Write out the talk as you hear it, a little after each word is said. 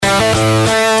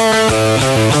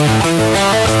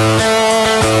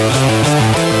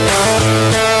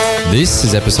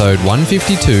This is episode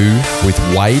 152 with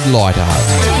Wade Lightheart.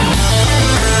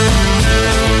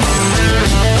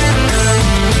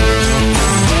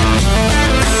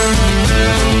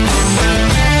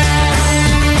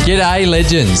 G'day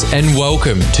legends and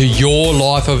welcome to Your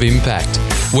Life of Impact,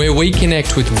 where we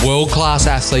connect with world-class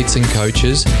athletes and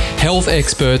coaches, health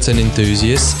experts and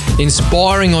enthusiasts,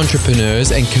 inspiring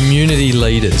entrepreneurs and community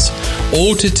leaders,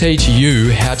 all to teach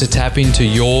you how to tap into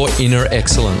your inner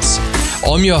excellence.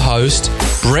 I'm your host,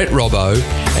 Brett Robbo,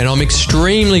 and I'm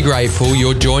extremely grateful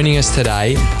you're joining us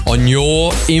today on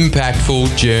your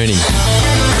impactful journey.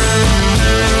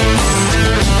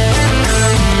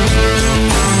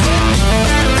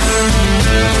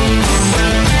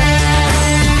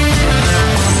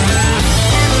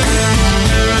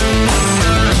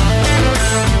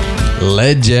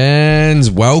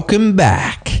 Legends, welcome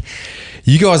back.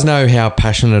 You guys know how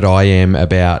passionate I am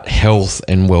about health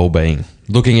and well-being,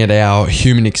 looking at our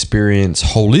human experience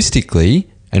holistically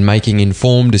and making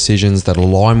informed decisions that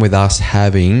align with us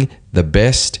having the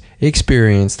best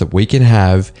experience that we can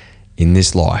have in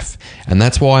this life. And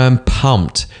that's why I'm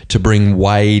pumped to bring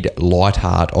Wade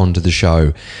Lightheart onto the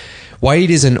show. Wade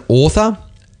is an author,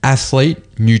 athlete,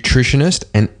 nutritionist,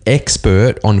 and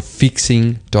expert on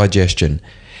fixing digestion.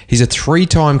 He's a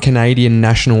 3-time Canadian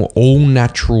national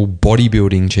all-natural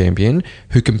bodybuilding champion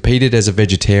who competed as a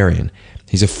vegetarian.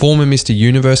 He's a former Mr.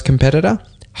 Universe competitor,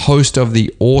 host of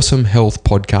the Awesome Health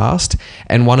podcast,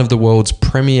 and one of the world's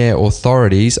premier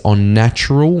authorities on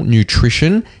natural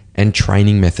nutrition and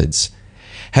training methods.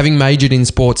 Having majored in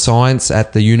sports science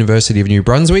at the University of New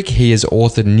Brunswick, he has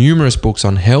authored numerous books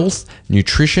on health,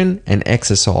 nutrition, and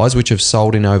exercise, which have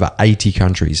sold in over 80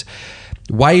 countries.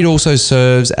 Wade also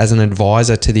serves as an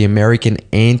advisor to the American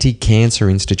Anti-Cancer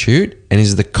Institute and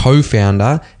is the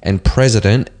co-founder and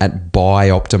president at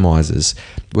Bioptimizers,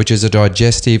 which is a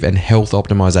digestive and health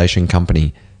optimization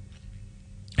company.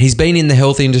 He's been in the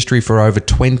health industry for over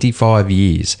 25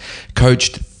 years,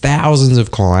 coached thousands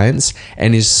of clients,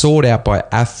 and is sought out by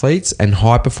athletes and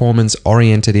high-performance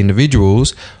oriented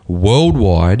individuals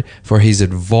worldwide for his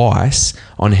advice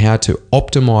on how to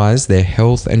optimize their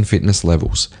health and fitness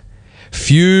levels.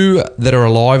 Few that are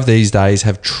alive these days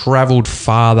have traveled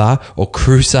farther or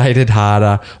crusaded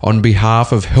harder on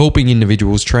behalf of helping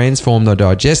individuals transform their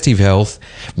digestive health,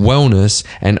 wellness,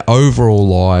 and overall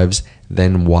lives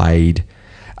than Wade.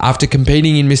 After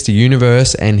competing in Mr.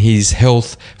 Universe and his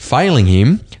health failing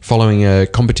him following a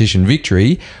competition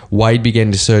victory, Wade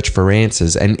began to search for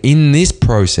answers. And in this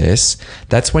process,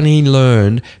 that's when he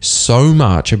learned so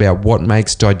much about what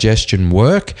makes digestion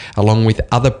work, along with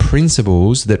other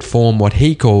principles that form what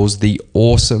he calls the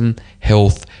Awesome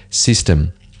Health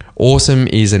System. Awesome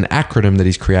is an acronym that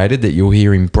he's created that you'll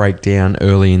hear him break down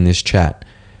early in this chat.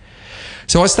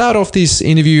 So I start off this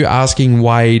interview asking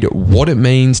Wade what it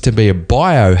means to be a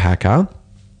biohacker,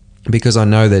 because I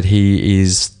know that he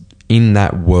is in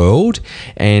that world,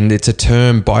 and it's a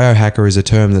term, biohacker is a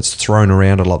term that's thrown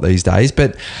around a lot these days,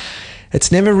 but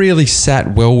it's never really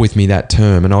sat well with me, that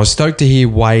term. And I was stoked to hear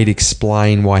Wade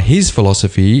explain why his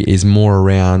philosophy is more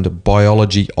around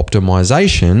biology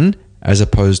optimization as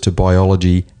opposed to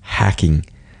biology hacking.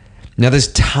 Now,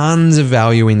 there's tons of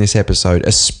value in this episode,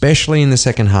 especially in the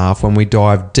second half when we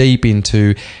dive deep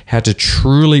into how to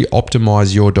truly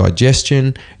optimize your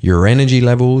digestion, your energy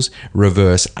levels,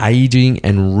 reverse aging,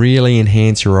 and really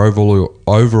enhance your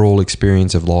overall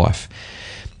experience of life.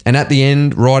 And at the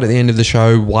end, right at the end of the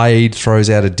show, Wade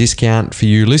throws out a discount for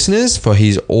you listeners for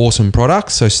his awesome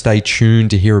products. So stay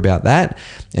tuned to hear about that.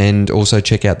 And also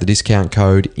check out the discount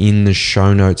code in the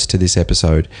show notes to this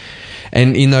episode.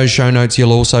 And in those show notes,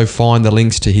 you'll also find the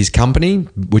links to his company,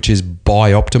 which is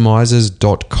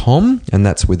bioptimizers.com. And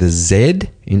that's with a Z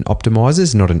in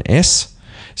optimizers, not an S.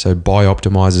 So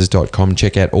bioptimizers.com.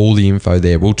 Check out all the info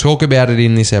there. We'll talk about it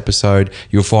in this episode.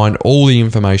 You'll find all the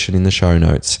information in the show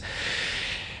notes.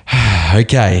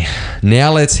 Okay,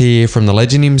 now let's hear from the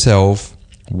legend himself,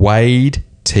 Wade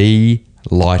T.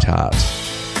 Lightheart.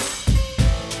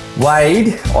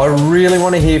 Wade, I really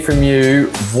want to hear from you.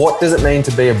 What does it mean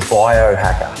to be a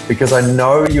biohacker? Because I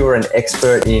know you're an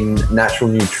expert in natural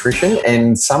nutrition,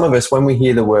 and some of us, when we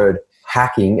hear the word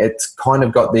hacking, it's kind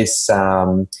of got this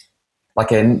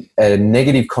like a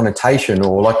negative connotation,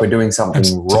 or like we're doing something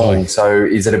wrong. So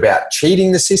is it about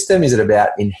cheating the system? Is it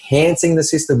about enhancing the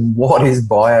system? What is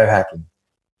biohacking?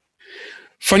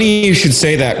 Funny you should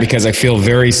say that, because I feel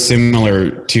very similar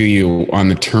to you on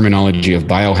the terminology of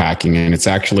biohacking. And it's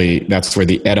actually, that's where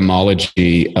the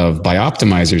etymology of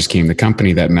Bioptimizers came, the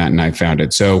company that Matt and I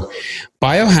founded. So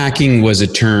biohacking was a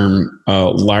term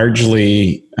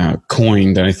largely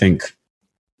coined, I think,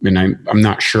 and I'm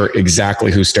not sure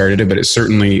exactly who started it, but it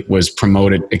certainly was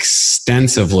promoted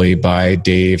extensively by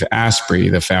Dave Asprey,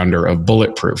 the founder of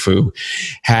Bulletproof, who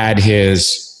had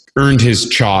earned his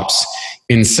chops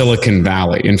in Silicon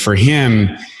Valley. And for him,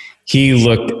 he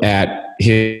looked at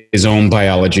his own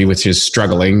biology, which is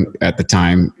struggling at the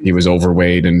time. He was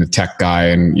overweight and a tech guy,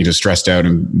 and stressed out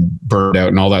and burned out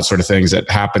and all that sort of things that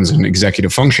happens in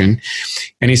executive function.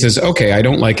 And he says, okay, I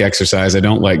don't like exercise. I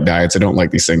don't like diets. I don't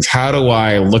like these things. How do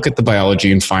I look at the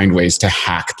biology and find ways to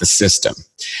hack the system?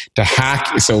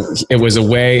 So it was a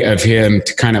way of him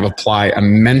to kind of apply a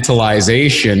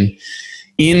mentalization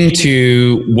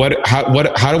into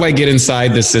how do I get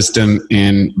inside the system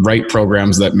and write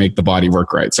programs that make the body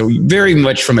work right? So very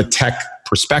much from a tech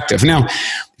perspective. Now,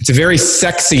 it's a very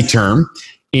sexy term,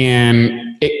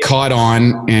 and it caught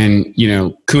on, and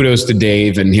kudos to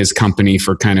Dave and his company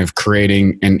for kind of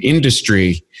creating an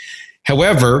industry.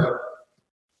 However,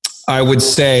 I would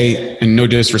say, and no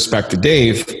disrespect to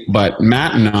Dave, but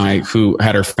Matt and I, who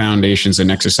had our foundations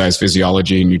in exercise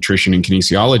physiology, nutrition, and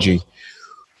kinesiology,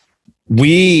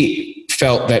 we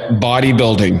felt that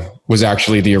bodybuilding was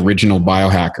actually the original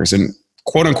biohackers. And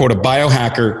quote unquote, a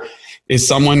biohacker is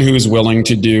someone who is willing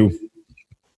to do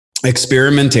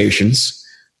experimentations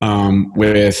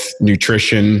with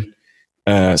nutrition,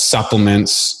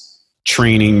 supplements,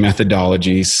 training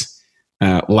methodologies,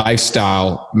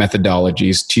 lifestyle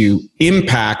methodologies to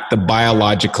impact the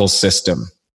biological system.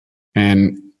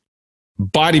 And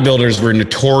bodybuilders were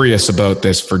notorious about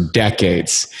this for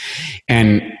decades.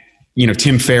 And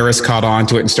Tim Ferriss caught on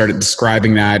to it and started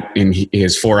describing that in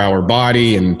his 4-Hour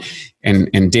Body,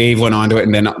 and Dave went on to it,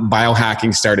 and then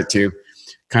biohacking started to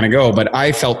kind of go. But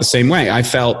I felt the same way. I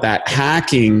felt that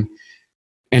hacking,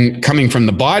 and coming from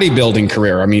the bodybuilding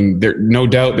career, I mean, no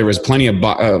doubt there was plenty of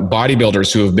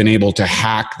bodybuilders who have been able to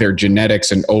hack their genetics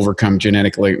and overcome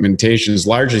genetic limitations,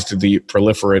 largely through the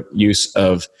proliferate use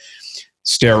of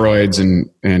steroids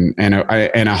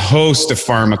and a host of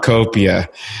pharmacopoeia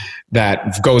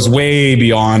that goes way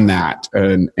beyond that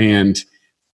and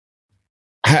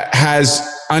has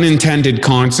unintended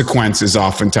consequences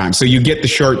oftentimes. So you get the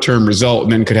short-term result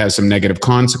and then could have some negative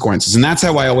consequences. And that's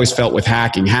how I always felt with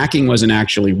hacking. Hacking wasn't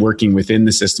actually working within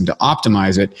the system to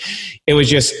optimize it. It was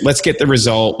just, let's get the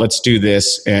result, let's do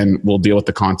this, and we'll deal with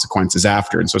the consequences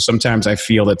after. And so sometimes I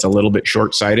feel that's a little bit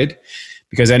short-sighted,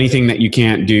 because anything that you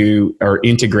can't do or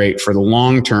integrate for the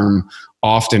long term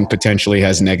often potentially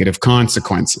has negative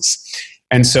consequences.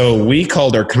 And so we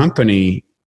called our company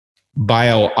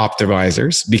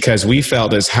Bio-Optimizers, because we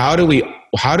felt as how do we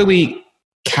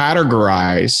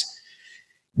categorize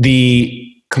the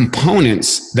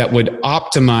components that would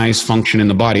optimize function in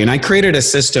the body. And I created a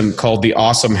system called the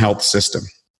Awesome Health System.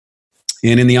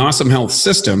 And in the Awesome Health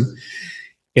System,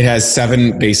 it has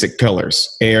 7 basic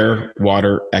pillars: air,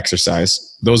 water,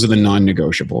 exercise. Those are the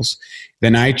non-negotiables.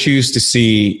 Then I choose to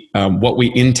see what we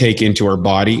intake into our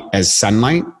body as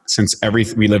sunlight, since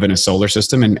we live in a solar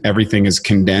system and everything is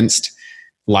condensed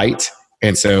light.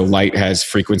 And so light has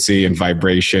frequency and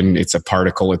vibration. It's a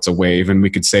particle, it's a wave. And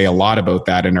we could say a lot about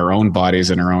that in our own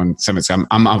bodies and our own summits.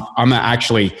 I'm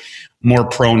actually more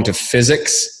prone to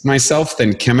physics myself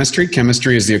than chemistry.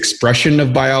 Chemistry is the expression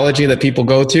of biology that people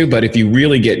go to. But if you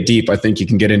really get deep, I think you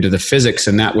can get into the physics,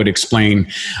 and that would explain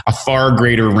a far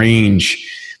greater range.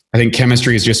 I think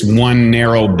chemistry is just one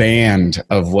narrow band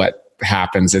of what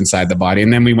happens inside the body.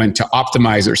 And then we went to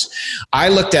optimizers. I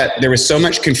looked at, there was so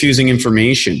much confusing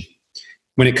information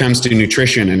when it comes to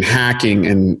nutrition and hacking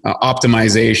and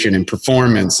optimization and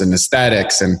performance and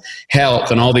aesthetics and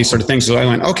health and all these sort of things. So I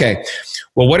went, okay,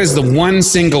 well, what is the one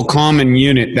single common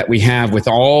unit that we have with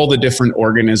all the different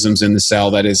organisms in the cell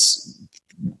that is,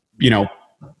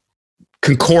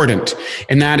 concordant?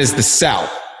 And that is the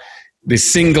cell, the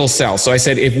single cell. So I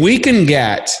said, if we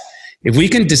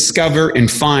can discover and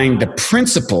find the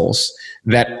principles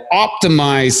that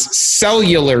optimize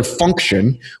cellular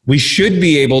function, we should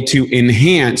be able to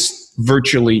enhance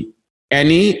virtually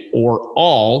any or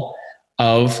all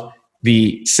of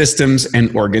the systems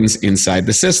and organs inside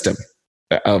the system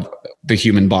of the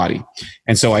human body.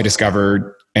 And so I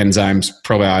discovered enzymes,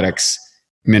 probiotics,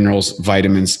 minerals,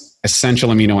 vitamins, essential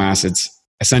amino acids,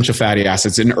 essential fatty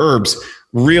acids, and herbs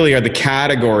really are the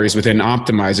categories within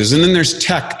optimizers. And then there's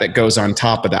tech that goes on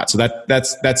top of that. So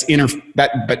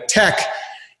but tech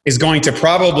is going to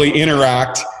probably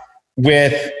interact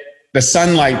with the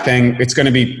sunlight thing. It's going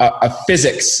to be a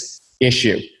physics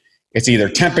issue. It's either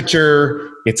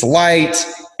temperature, it's light,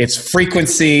 it's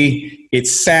frequency,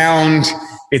 it's sound,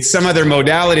 it's some other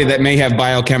modality that may have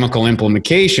biochemical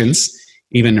implications.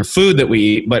 even our food that we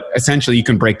eat, but essentially you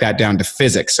can break that down to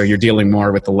physics. So you're dealing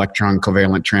more with electron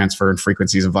covalent transfer and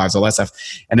frequencies of vibes, all that stuff.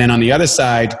 And then on the other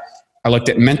side, I looked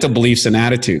at mental beliefs and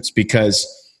attitudes, because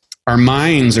our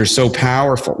minds are so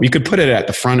powerful. You could put it at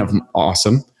the front of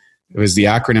awesome. It was the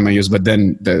acronym I used, but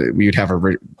then we would have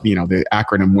the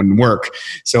acronym wouldn't work.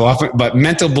 So often, but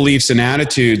mental beliefs and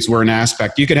attitudes were an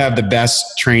aspect. You could have the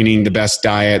best training, the best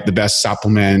diet, the best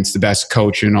supplements, the best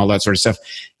coaching, all that sort of stuff.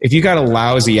 If you got a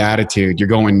lousy attitude, you're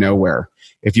going nowhere.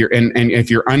 If you're and if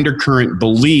your undercurrent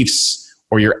beliefs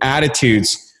or your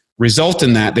attitudes result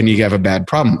in that, then you have a bad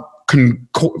problem.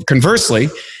 Conversely,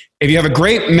 if you have a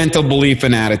great mental belief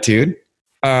and attitude,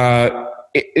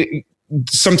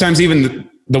 sometimes even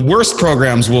the worst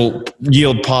programs will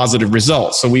yield positive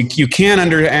results. So you can't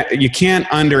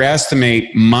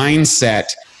underestimate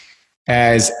mindset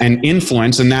as an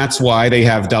influence, and that's why they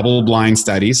have double-blind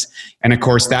studies. And of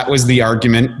course, that was the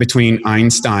argument between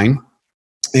Einstein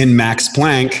and Max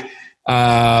Planck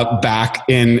back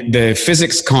in the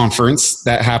physics conference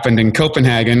that happened in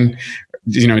Copenhagen,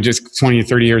 just 20 or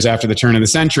 30 years after the turn of the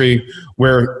century,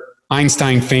 where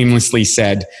Einstein famously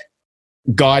said,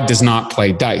 God does not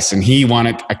play dice. And he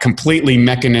wanted a completely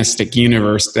mechanistic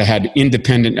universe that had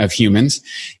independent of humans.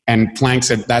 And Planck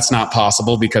said that's not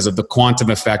possible because of the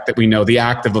quantum effect that we know. The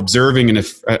act of observing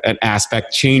an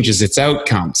aspect changes its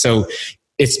outcome. So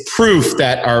it's proof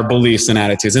that our beliefs and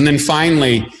attitudes. And then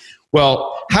finally,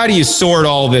 well, how do you sort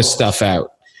all this stuff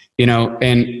out?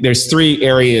 And there's 3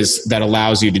 areas that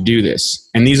allows you to do this.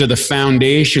 And these are the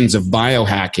foundations of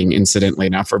biohacking, incidentally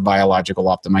enough, for biological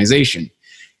optimization.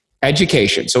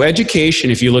 Education. So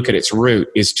education, if you look at its root,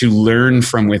 is to learn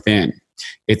from within.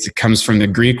 It comes from the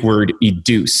Greek word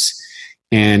educe.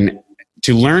 And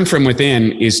to learn from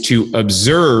within is to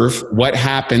observe what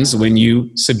happens when you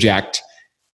subject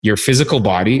your physical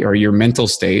body or your mental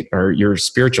state or your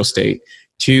spiritual state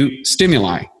to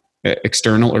stimuli,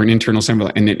 external or internal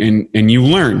stimuli. And you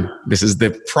learn. This is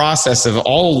the process of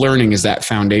all learning, is that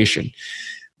foundation.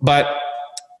 But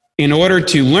in order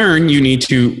to learn, you need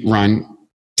to run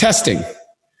testing.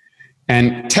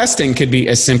 And testing could be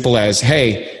as simple as,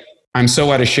 hey, I'm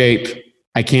so out of shape,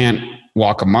 I can't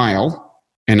walk a mile,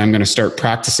 and I'm going to start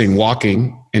practicing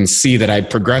walking and see that I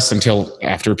progress until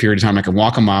after a period of time I can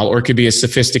walk a mile. Or it could be as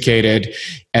sophisticated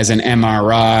as an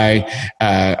MRI,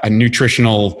 a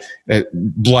nutritional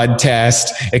blood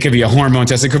test. It could be a hormone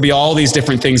test. It could be all these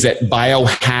different things that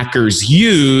biohackers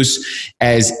use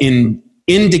as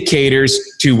indicators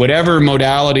to whatever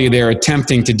modality they're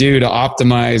attempting to do to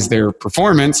optimize their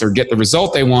performance or get the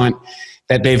result they want,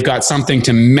 that they've got something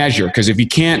to measure. Because if you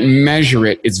can't measure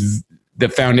it, it's the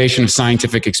foundation of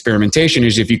scientific experimentation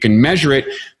is if you can measure it,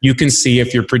 you can see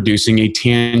if you're producing a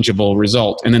tangible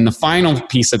result. And then the final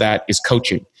piece of that is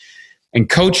coaching. And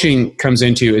coaching comes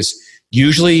into is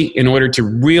usually, in order to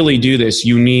really do this,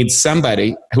 you need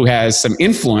somebody who has some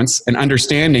influence and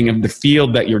understanding of the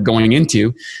field that you're going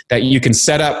into, that you can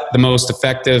set up the most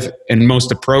effective and most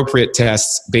appropriate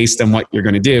tests based on what you're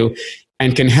going to do,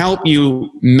 and can help you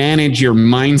manage your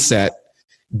mindset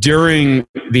during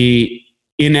the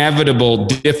inevitable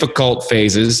difficult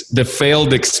phases, the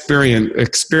failed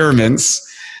experiments,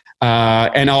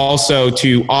 and also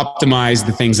to optimize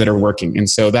the things that are working. And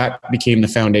so that became the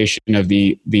foundation of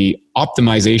the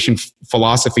optimization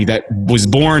philosophy that was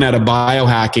born out of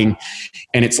biohacking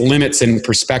and its limits and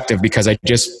perspective, because I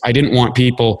didn't want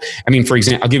people, for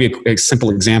example, I'll give you a simple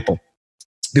example.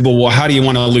 People, well, how do you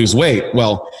want to lose weight?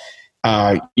 Well,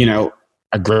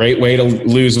 a great way to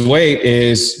lose weight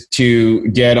is to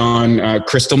get on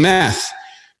crystal meth.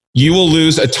 You will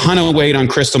lose a ton of weight on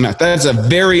crystal meth. That's a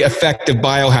very effective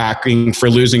biohacking for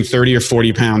losing 30 or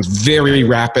 40 pounds very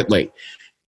rapidly.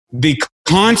 The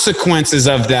consequences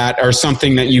of that are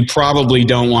something that you probably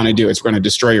don't want to do. It's going to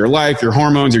destroy your life, your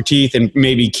hormones, your teeth, and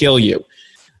maybe kill you.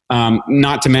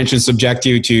 Not to mention subject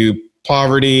you to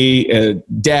poverty,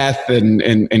 death,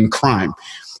 and crime.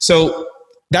 So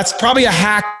that's probably a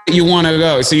hack that you want to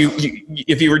go. So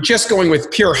if you were just going with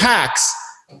pure hacks,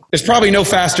 there's probably no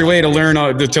faster way to learn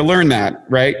that,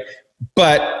 right?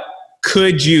 But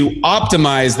could you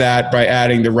optimize that by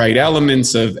adding the right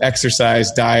elements of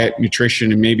exercise, diet,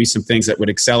 nutrition, and maybe some things that would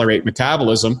accelerate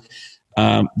metabolism?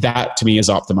 That to me is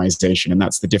optimization, and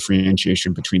that's the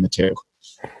differentiation between the two.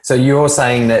 So you're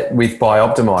saying that with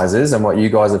Bioptimizers and what you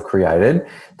guys have created,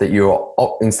 that you're,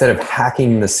 instead of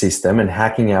hacking the system and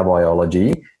hacking our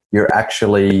biology, you're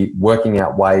actually working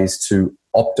out ways to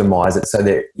optimize it so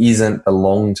there isn't the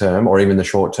long-term or even the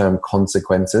short-term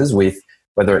consequences with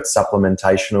whether it's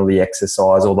supplementation or the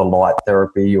exercise or the light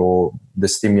therapy or the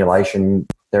stimulation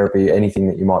therapy, anything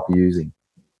that you might be using.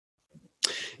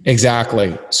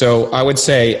 Exactly. So I would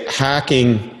say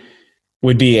hacking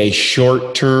would be a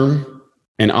short term,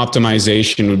 and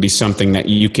optimization would be something that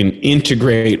you can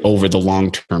integrate over the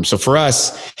long term. So for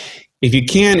us, if you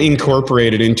can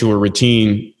incorporate it into a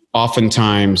routine,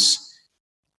 oftentimes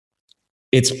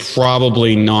it's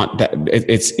probably not that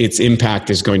its impact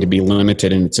is going to be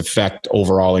limited in its effect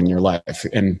overall in your life.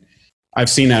 And I've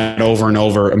seen that over and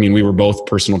over. I mean, we were both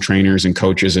personal trainers and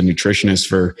coaches and nutritionists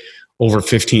for over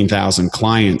 15,000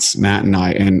 clients, Matt and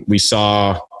I, and we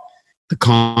saw the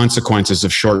consequences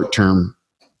of short-term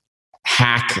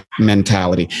hack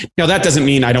mentality. Now, that doesn't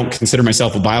mean I don't consider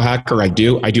myself a biohacker. I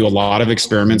do a lot of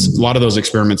experiments. A lot of those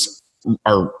experiments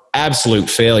are absolute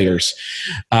failures.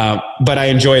 But I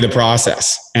enjoy the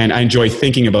process and I enjoy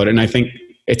thinking about it. And I think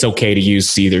it's okay to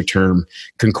use either term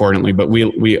concordantly, but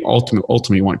we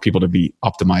ultimately want people to be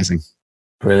optimizing.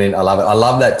 Brilliant. I love it. I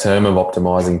love that term of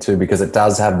optimizing too, because it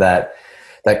does have that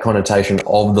connotation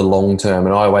of the long term.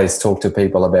 And I always talk to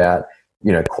people about,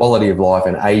 quality of life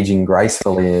and aging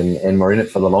gracefully, and we're in it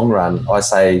for the long run. I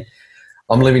say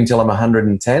I'm living till I'm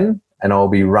 110 and I'll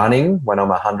be running when I'm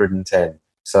 110.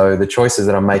 So the choices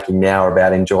that I'm making now are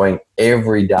about enjoying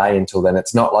every day until then.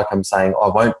 It's not like I'm saying I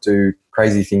won't do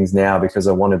crazy things now because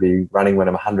I want to be running when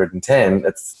I'm 110.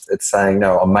 It's saying,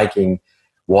 no, I'm making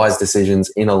wise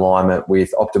decisions in alignment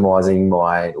with optimizing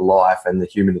my life and the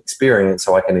human experience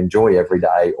so I can enjoy every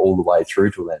day all the way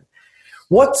through to then.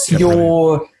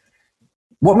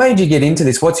 What made you get into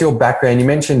this? What's your background? You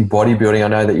mentioned bodybuilding. I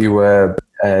know that you were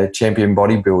a champion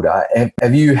bodybuilder.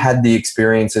 Have you had the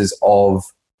experiences of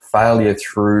failure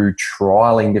through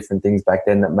trialing different things back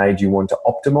then that made you want to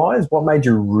optimize? What made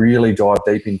you really dive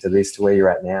deep into this to where you're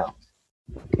at now?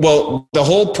 Well, the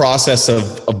whole process of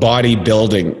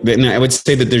bodybuilding, and I would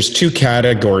say that there's two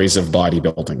categories of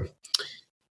bodybuilding.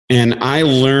 And I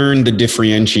learned the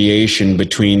differentiation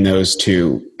between those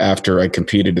two after I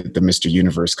competed at the Mr.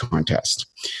 Universe contest.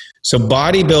 So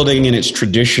bodybuilding in its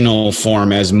traditional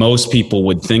form, as most people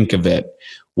would think of it,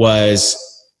 was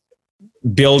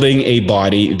building a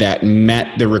body that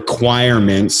met the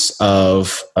requirements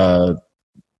of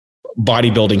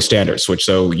bodybuilding standards,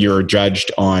 so you're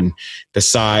judged on the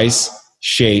size,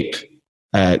 shape,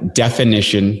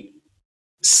 definition,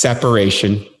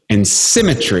 separation, and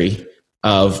symmetry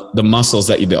of the muscles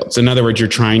that you build. So in other words, you're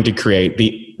trying to create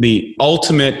the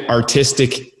ultimate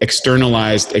artistic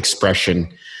externalized expression,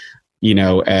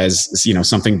 as,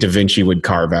 something Da Vinci would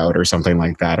carve out or something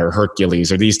like that, or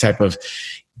Hercules, or these type of,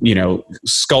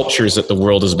 sculptures that the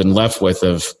world has been left with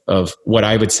of what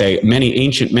I would say many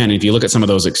ancient men. If you look at some of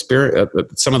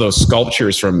those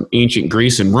sculptures from ancient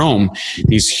Greece and Rome,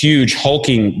 these huge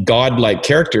hulking godlike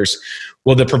characters,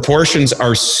 well, the proportions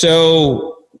are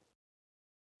so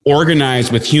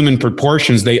organized with human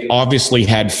proportions, they obviously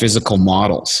had physical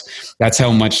models. That's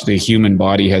how much the human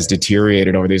body has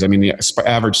deteriorated over these. I mean, the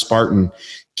average Spartan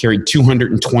carried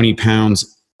 220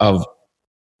 pounds of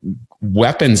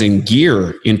weapons and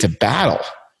gear into battle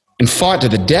and fought to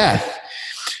the death.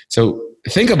 So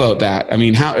think about that. I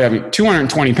mean,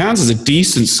 220 pounds is a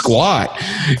decent squat,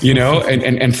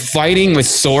 and fighting with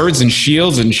swords and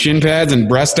shields and shin pads and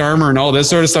breast armor and all this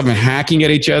sort of stuff and hacking at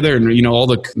each other and, all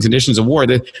the conditions of war.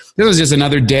 This was just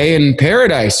another day in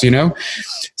paradise,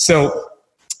 So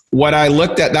what I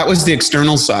looked at, that was the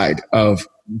external side of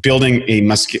building a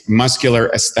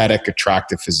muscular, aesthetic,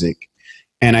 attractive physique.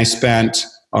 And I spent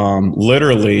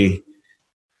literally,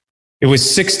 it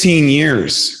was 16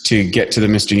 years to get to the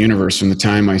Mr. Universe from the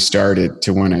time I started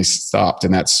to when I stopped.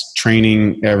 And that's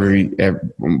training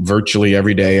virtually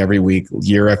every day, every week,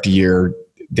 year after year,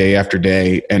 day after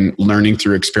day, and learning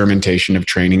through experimentation of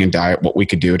training and diet what we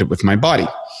could do with my body.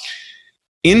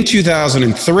 In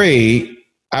 2003,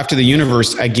 after the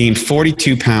Universe, I gained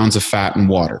 42 pounds of fat and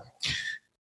water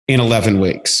in 11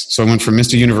 weeks. So I went from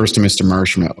Mr. Universe to Mr.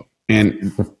 Marshmallow.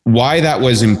 And why that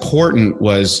was important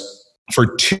was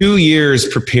for 2 years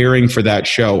preparing for that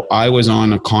show, I was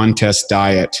on a contest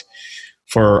diet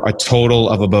for a total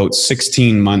of about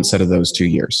 16 months out of those 2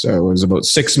 years. So it was about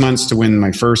 6 months to win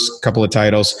my first couple of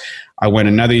titles. I went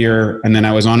another year, and then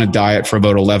I was on a diet for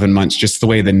about 11 months, just the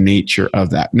way the nature of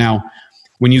that. Now,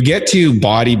 when you get to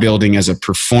bodybuilding as a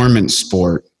performance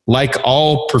sport, like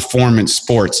all performance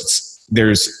sports,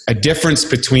 there's a difference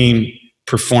between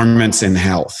performance and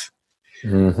health.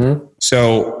 Mm-hmm.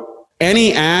 So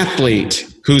any athlete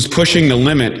who's pushing the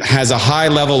limit has a high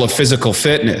level of physical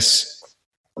fitness,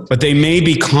 but they may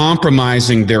be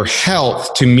compromising their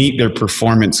health to meet their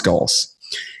performance goals.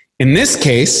 In this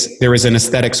case, there is an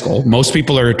aesthetics goal. Most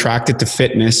people are attracted to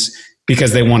fitness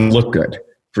because they want to look good.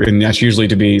 And that's usually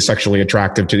to be sexually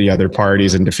attractive to the other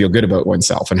parties and to feel good about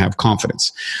oneself and have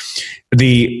confidence.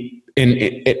 In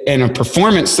a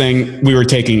performance thing, we were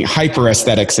taking hyper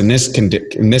aesthetics in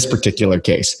this particular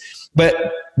case. But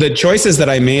the choices that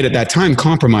I made at that time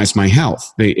compromised my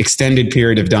health. The extended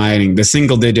period of dieting, the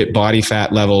single digit body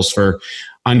fat levels for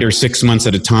under 6 months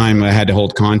at a time, I had to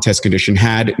hold contest condition,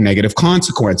 had negative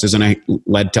consequences. And I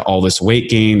led to all this weight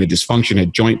gain, the dysfunction,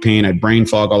 had joint pain, had brain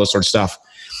fog, all this sort of stuff.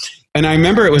 And I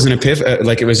remember it was an epiphany,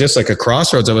 like it was just like a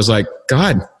crossroads. I was like,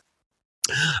 God,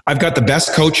 I've got the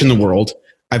best coach in the world.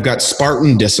 I've got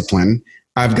Spartan discipline.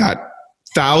 I've got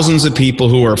thousands of people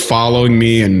who are following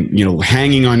me and, you know,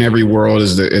 hanging on every word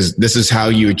as this is how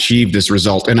you achieve this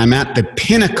result. And I'm at the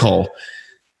pinnacle,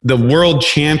 the world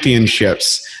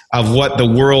championships of what the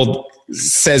world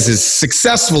says is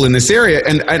successful in this area.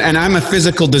 And I'm a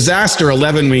physical disaster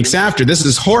 11 weeks after. This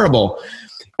is horrible.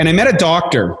 And I met a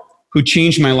doctor who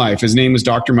changed my life. His name was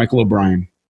Dr. Michael O'Brien.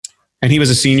 And he was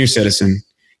a senior citizen.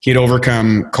 He had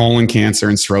overcome colon cancer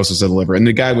and cirrhosis of the liver. And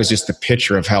the guy was just the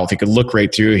picture of health. He could look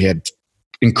right through. He had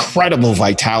incredible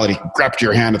vitality. He grabbed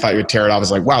your hand. I thought you would tear it off. I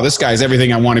was like, wow, this guy's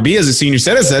everything I want to be as a senior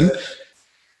citizen.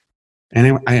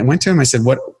 And I went to him. I said,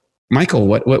 Michael,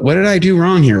 what did I do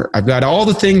wrong here? I've got all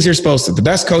the things you're supposed to, the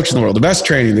best coach in the world, the best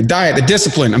training, the diet, the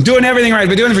discipline. I'm doing everything right. I've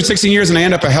been doing it for 16 years and I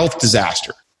end up a health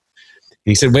disaster.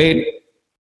 And he said, wait,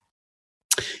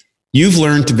 you've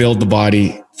learned to build the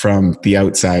body from the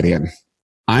outside in.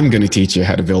 I'm going to teach you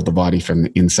how to build the body from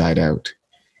the inside out.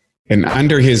 And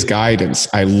under his guidance,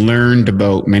 I learned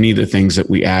about many of the things that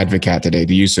we advocate today,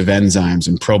 the use of enzymes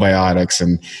and probiotics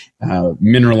and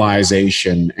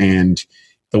mineralization and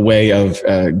the way of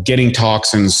getting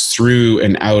toxins through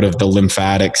and out of the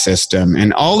lymphatic system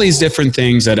and all these different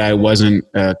things that I wasn't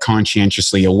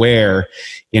conscientiously aware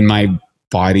in my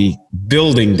body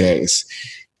building days.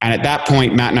 And at that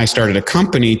point, Matt and I started a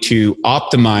company to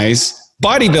optimize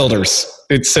bodybuilders.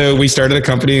 So we started a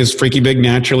company, it was Freaky Big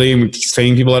Naturally, and we're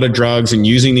staying people out of drugs and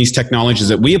using these technologies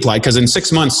that we applied. Because in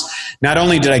 6 months, not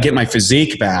only did I get my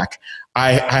physique back,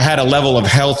 I had a level of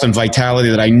health and vitality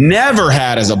that I never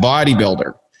had as a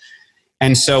bodybuilder.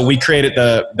 And so we created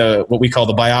the what we call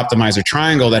the Bioptimizer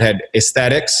Triangle that had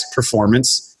aesthetics,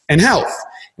 performance, and health.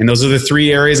 And those are the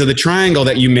three areas of the triangle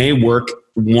that you may work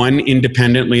one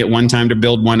independently at one time to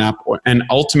build one up, and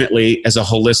ultimately as a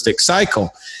holistic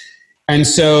cycle. And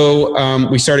so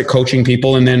we started coaching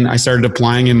people, and then I started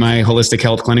applying in my holistic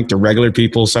health clinic to regular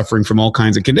people suffering from all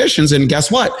kinds of conditions. And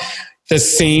guess what? The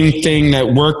same thing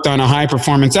that worked on a high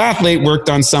performance athlete worked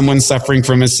on someone suffering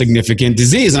from a significant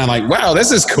disease. And I'm like, wow,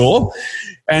 this is cool.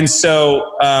 And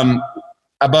so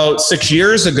about 6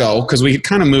 years ago, because we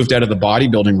kind of moved out of the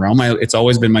bodybuilding realm, it's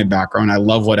always been my background. I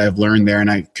love what I've learned there,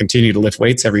 and I continue to lift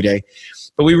weights every day.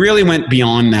 But we really went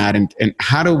beyond that. And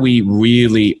how do we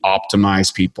really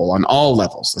optimize people on all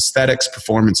levels, aesthetics,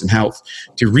 performance, and health,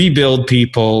 to rebuild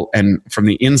people and from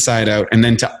the inside out, and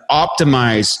then to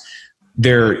optimize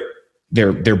their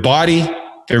body,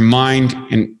 their mind,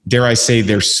 and dare I say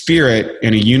their spirit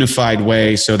in a unified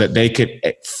way so that they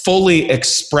could fully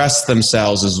express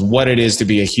themselves as what it is to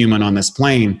be a human on this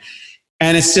plane.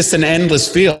 And it's just an endless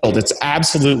field. It's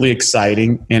absolutely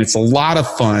exciting and it's a lot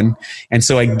of fun. And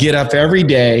so I get up every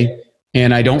day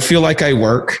and I don't feel like I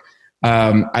work.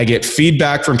 I get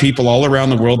feedback from people all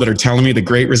around the world that are telling me the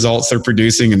great results they're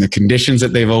producing and the conditions that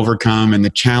they've overcome and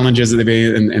the challenges that they've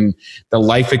made and the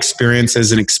life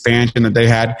experiences and expansion that they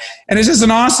had. And it's just an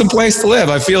awesome place to live.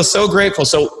 I feel so grateful.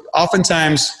 So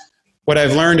oftentimes what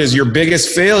I've learned is your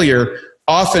biggest failure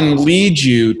often leads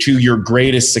you to your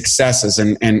greatest successes.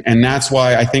 And that's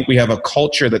why I think we have a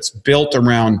culture that's built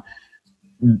around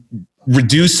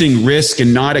reducing risk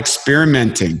and not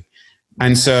experimenting.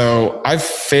 And so I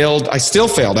still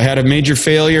failed. I had a major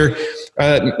failure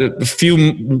a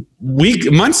few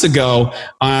months ago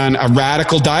on a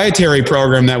radical dietary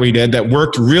program that we did that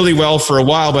worked really well for a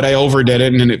while, but I overdid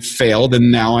it and then it failed.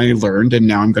 And now I learned, and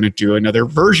now I'm going to do another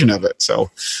version of it. So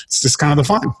it's just kind of the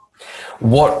fun.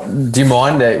 What do you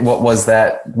mind? What was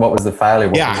that? What was the failure?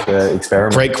 What was the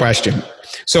experiment? Great question.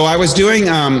 So I was doing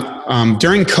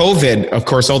during COVID, of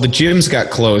course, all the gyms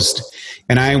got closed,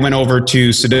 and I went over to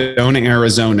Sedona,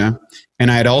 Arizona,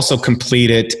 and I had also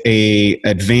completed a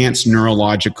advanced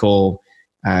neurological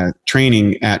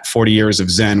training at 40 Years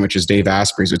of Zen, which is Dave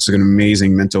Asprey's. It's an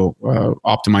amazing mental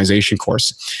optimization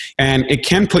course, and it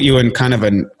can put you in kind of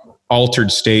an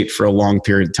altered state for a long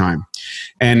period of time,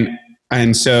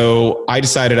 And so I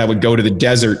decided I would go to the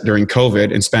desert during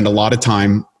COVID and spend a lot of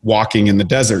time walking in the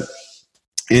desert.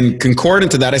 And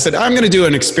concordant to that, I said, I'm going to do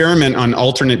an experiment on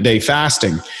alternate day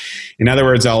fasting. In other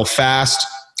words, I'll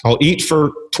eat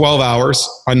for 12 hours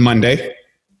on Monday,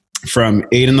 from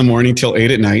 8 in the morning till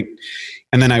 8 at night.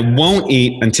 And then I won't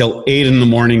eat until 8 in the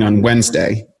morning on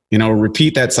Wednesday.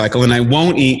 Repeat that cycle. And I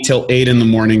won't eat till 8 in the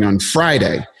morning on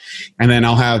Friday. And then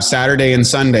I'll have Saturday and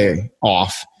Sunday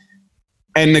off.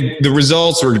 And the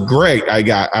results were great.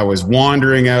 I was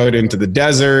wandering out into the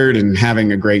desert and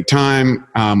having a great time.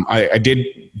 I did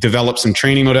develop some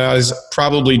training modalities,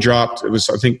 probably dropped, it was,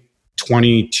 I think,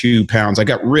 22 pounds. I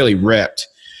got really ripped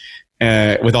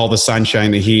with all the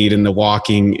sunshine, the heat, and the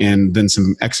walking, and then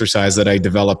some exercise that I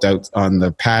developed out on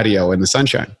the patio in the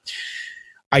sunshine.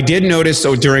 I did notice,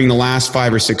 so during the last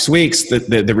 5 or 6 weeks, that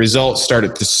the results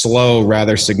started to slow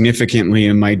rather significantly,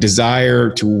 and my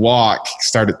desire to walk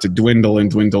started to dwindle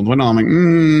and dwindle and dwindle. I'm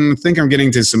like, I think I'm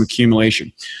getting to some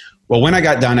accumulation. Well, when I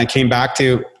got done, I came back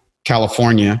to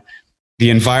California. The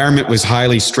environment was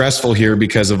highly stressful here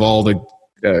because of all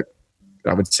the,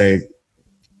 I would say,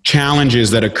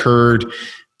 challenges that occurred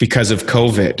because of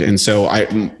COVID. And so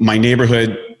my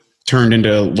neighborhood turned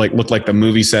into looked like the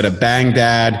movie set of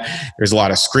Baghdad. There's a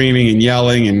lot of screaming and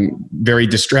yelling and very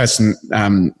distressed,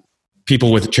 and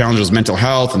people with challenges with mental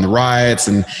health, and the riots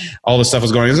and all this stuff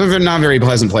was going on. It was not a very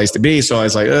pleasant place to be. So I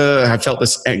was like, I felt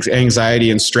this anxiety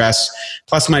and stress.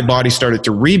 Plus my body started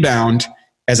to rebound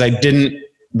as I didn't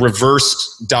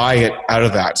reverse diet out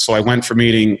of that. So I went from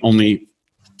eating only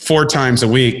 4 times a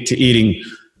week to eating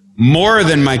more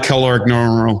than my caloric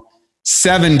normal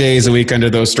 7 days a week under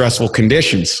those stressful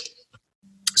conditions.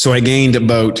 So I gained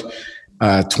about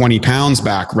 20 pounds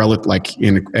back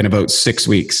in about 6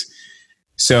 weeks.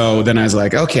 So then I was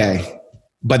like, okay,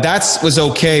 but was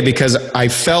okay because I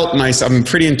felt I'm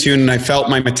pretty in tune, and I felt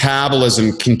my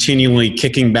metabolism continually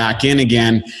kicking back in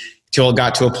again till it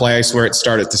got to a place where it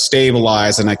started to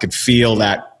stabilize, and I could feel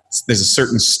that there's a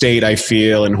certain state I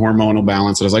feel in hormonal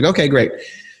balance. And I was like, okay, great.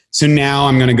 So now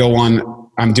I'm going to go on,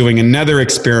 I'm doing another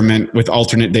experiment with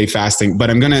alternate day fasting, but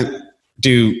I'm going to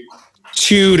do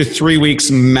 2 to 3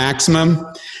 weeks maximum.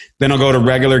 Then I'll go to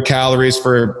regular calories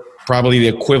for probably the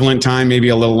equivalent time, maybe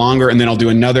a little longer. And then I'll do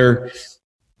another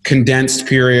condensed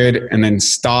period and then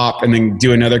stop and then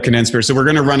do another condensed period. So we're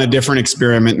going to run a different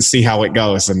experiment and see how it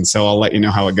goes. And so I'll let you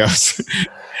know how it goes.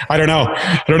 I don't know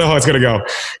how it's going to go.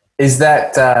 Is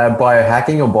that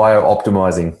biohacking or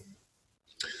bio-optimizing?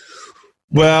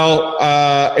 Well,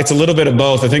 it's a little bit of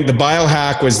both. I think the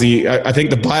biohack was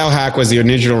the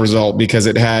original result because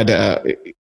it had,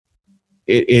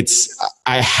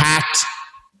 I hacked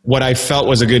what I felt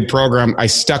was a good program. I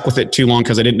stuck with it too long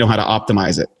because I didn't know how to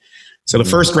optimize it. So the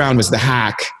first round was the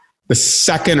hack. The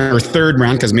second or third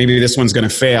round, because maybe this one's going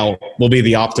to fail, will be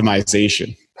the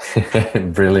optimization.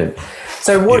 Brilliant.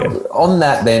 So on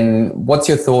that then, what's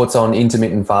your thoughts on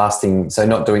intermittent fasting? So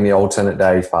not doing the alternate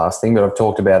day fasting, but I've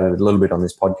talked about it a little bit on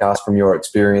this podcast from your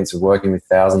experience of working with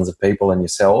thousands of people and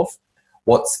yourself.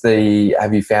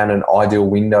 Have you found an ideal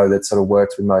window that sort of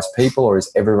works with most people, or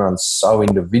is everyone so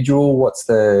individual? What's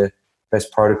the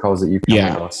best protocols that you've come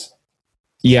across?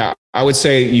 Yeah, I would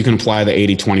say you can apply the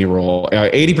 80-20 rule.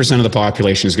 80% of the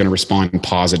population is going to respond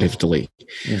positively.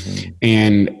 Mm-hmm.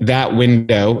 And that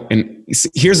window, and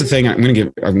here's the thing, I'm going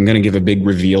to give a big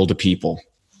reveal to people.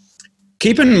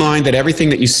 Keep in mind that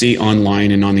everything that you see online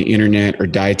and on the internet, or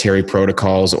dietary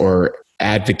protocols or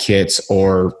advocates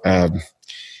or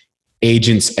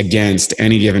agents against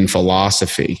any given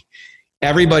philosophy,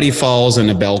 everybody falls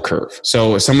in a bell curve.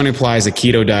 So if someone applies a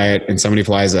keto diet and somebody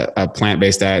applies a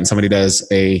plant-based diet and somebody does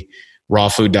a raw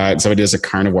food diet and somebody does a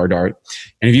carnivore diet,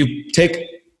 and if you take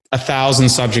 1,000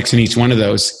 subjects in each one of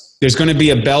those, there's going to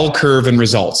be a bell curve in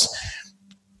results.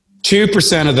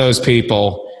 2% of those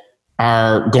people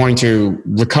are going to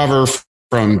recover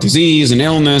from disease and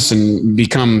illness and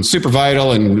become super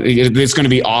vital, and it's going to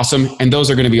be awesome. And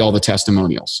those are going to be all the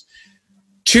testimonials.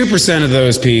 2% of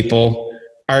those people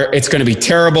it's going to be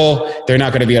terrible. They're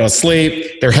not going to be able to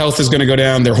sleep. Their health is going to go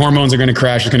down. Their hormones are going to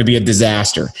crash. It's going to be a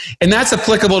disaster. And that's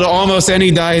applicable to almost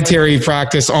any dietary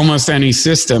practice, almost any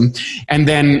system. And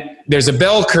then there's a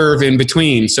bell curve in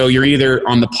between. So you're either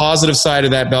on the positive side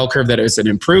of that bell curve, that it's an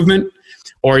improvement,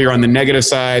 or you're on the negative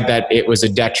side, that it was a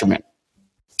detriment.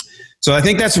 So I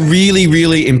think that's really,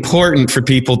 really important for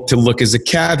people to look as a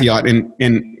caveat.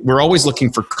 And we're always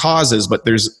looking for causes, but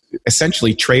there's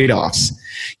essentially trade-offs.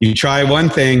 You try one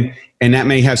thing and that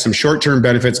may have some short-term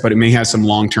benefits, but it may have some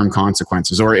long-term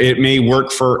consequences. Or it may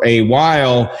work for a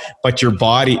while, but your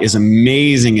body is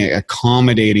amazing at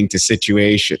accommodating to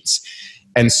situations.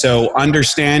 And so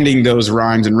understanding those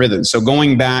rhymes and rhythms. So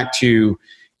going back to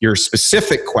your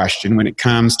specific question, when it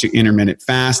comes to intermittent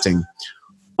fasting,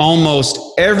 almost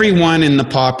everyone in the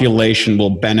population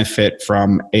will benefit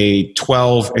from a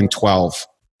 12 and 12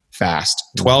 fast.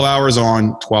 12 hours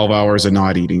on, 12 hours of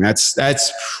not eating.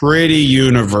 That's pretty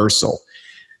universal.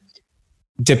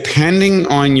 Depending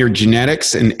on your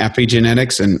genetics and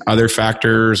epigenetics and other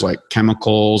factors like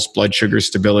chemicals, blood sugar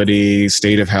stability,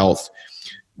 state of health,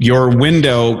 your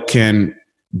window can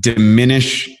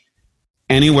diminish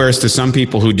anywhere as to some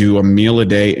people who do a meal a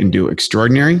day and do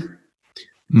extraordinary.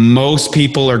 Most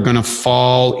people are going to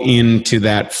fall into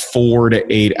that 4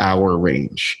 to 8 hour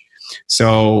range.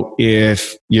 So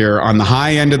if you're on the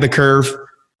high end of the curve,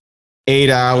 8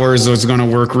 hours is going to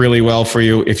work really well for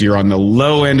you. If you're on the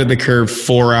low end of the curve,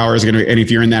 4 hours is going to, and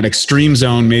if you're in that extreme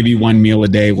zone, maybe one meal a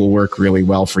day will work really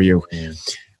well for you. Yeah.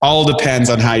 All depends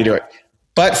on how you do it.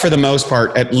 But for the most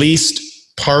part, at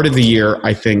least part of the year,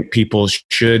 I think people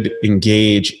should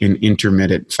engage in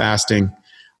intermittent fasting.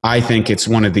 I think it's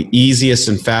one of the easiest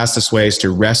and fastest ways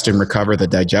to rest and recover the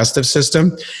digestive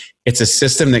system. It's a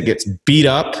system that gets beat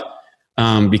up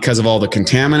because of all the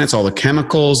contaminants, all the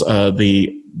chemicals,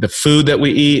 the food that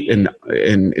we eat, and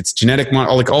it's genetic,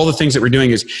 like all the things that we're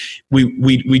doing is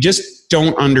we just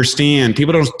don't understand.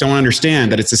 People don't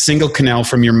understand that it's a single canal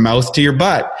from your mouth to your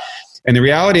butt. And the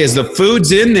reality is the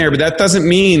food's in there, but that doesn't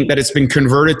mean that it's been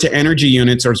converted to energy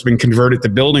units or it's been converted to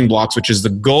building blocks, which is the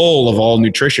goal of all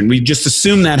nutrition. We just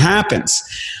assume that happens.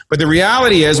 But the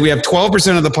reality is we have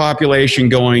 12% of the population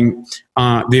going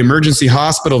the emergency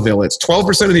hospital visits.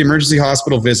 12% of the emergency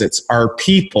hospital visits are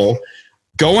people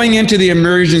going into the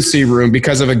emergency room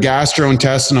because of a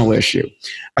gastrointestinal issue.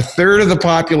 A third of the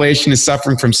population is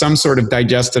suffering from some sort of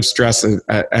digestive stress on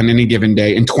any given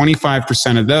day, and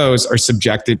 25% of those are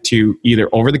subjected to either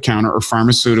over-the-counter or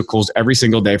pharmaceuticals every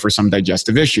single day for some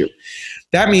digestive issue.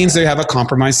 That means they have a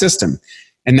compromised system.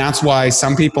 And that's why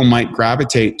some people might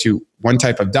gravitate to one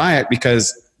type of diet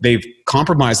because they've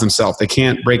compromised themselves. They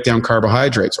can't break down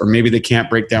carbohydrates, or maybe they can't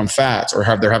break down fats, or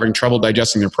they're having trouble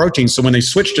digesting their proteins. So when they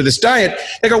switch to this diet,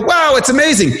 they go, wow, it's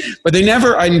amazing. But they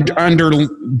never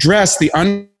address the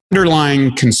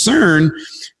underlying concern.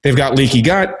 They've got leaky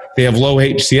gut, they have low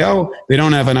HCl, they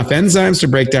don't have enough enzymes to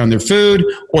break down their food,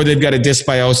 or they've got a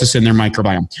dysbiosis in their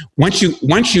microbiome. Once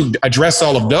you address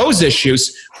all of those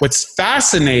issues, what's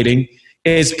fascinating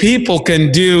is people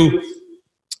can do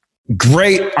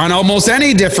great on almost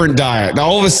any different diet.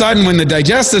 All of a sudden, when the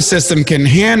digestive system can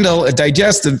handle,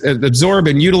 digest, absorb,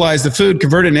 and utilize the food,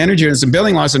 convert it into energy and some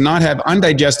building blocks, and not have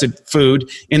undigested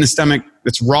food in the stomach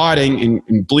that's rotting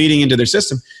and bleeding into their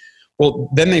system, well,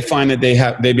 then they find that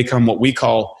they become what we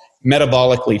call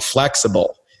metabolically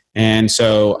flexible. And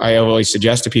so I always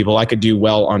suggest to people I could do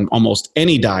well on almost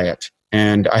any diet,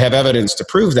 and I have evidence to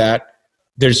prove that.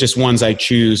 There's just ones I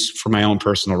choose for my own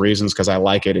personal reasons because I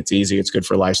like it. It's easy. It's good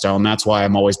for lifestyle. And that's why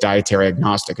I'm always dietary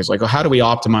agnostic. It's like, well, how do we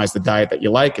optimize the diet that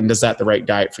you like? And is that the right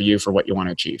diet for you for what you want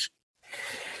to achieve?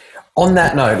 On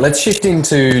that note, let's shift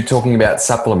into talking about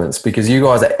supplements because you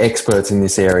guys are experts in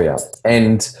this area.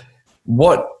 And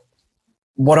what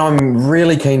I'm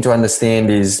really keen to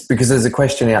understand is, because there's a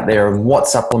question out there of what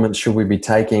supplements should we be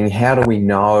taking? How do we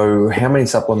know? How many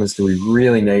supplements do we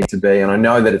really need to be? And I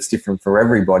know that it's different for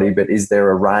everybody, but is there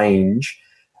a range?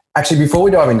 Actually, before we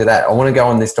dive into that, I want to go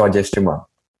on this digestion one.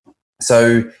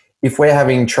 So if we're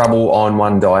having trouble on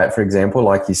one diet, for example,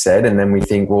 like you said, and then we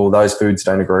think, well, those foods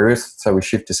don't agree with, so we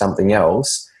shift to something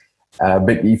else.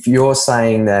 But if you're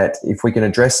saying that if we can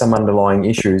address some underlying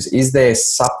issues, is there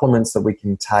supplements that we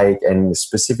can take and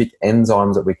specific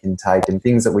enzymes that we can take and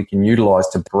things that we can utilize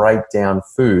to break down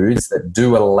foods that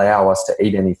do allow us to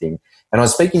eat anything? And I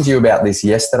was speaking to you about this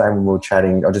yesterday when we were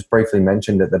chatting. I just briefly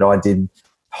mentioned it, that I did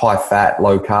high fat,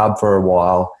 low carb for a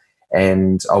while.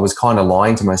 And I was kind of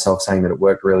lying to myself saying that it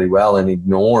worked really well and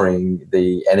ignoring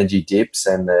the energy dips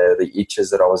and the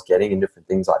itches that I was getting and different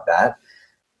things like that.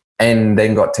 And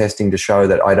then got testing to show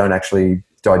that I don't actually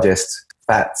digest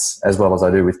fats as well as I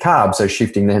do with carbs. So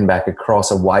shifting then back across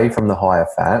away from the higher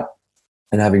fat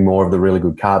and having more of the really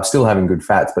good carbs, still having good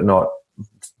fats, but not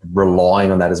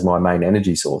relying on that as my main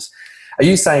energy source. Are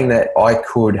you saying that I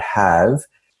could have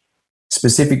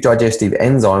specific digestive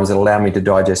enzymes that allow me to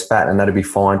digest fat and that'd be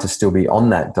fine to still be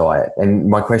on that diet? And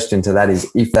my question to that is,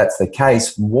 if that's the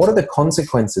case, what are the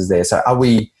consequences there? So are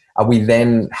we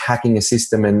then hacking a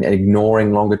system and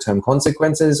ignoring longer term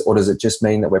consequences, or does it just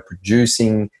mean that we're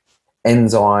producing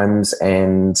enzymes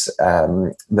and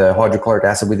the hydrochloric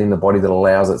acid within the body that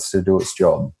allows it to do its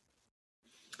job?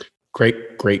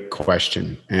 Great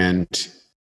question. And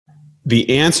the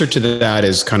answer to that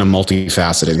is kind of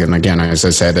multifaceted. And again, as I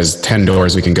said, there's 10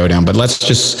 doors we can go down, but let's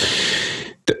just,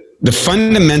 the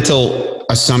fundamental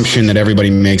assumption that everybody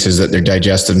makes is that their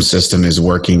digestive system is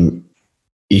working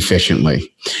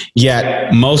efficiently.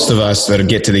 Yet most of us that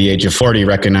get to the age of 40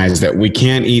 recognize that we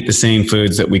can't eat the same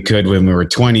foods that we could when we were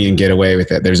 20 and get away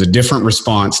with it. There's a different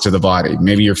response to the body.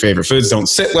 Maybe your favorite foods don't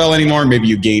sit well anymore. Maybe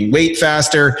you gain weight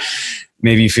faster.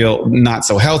 Maybe you feel not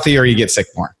so healthy, or you get sick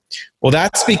more. Well,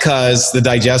 that's because the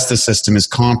digestive system is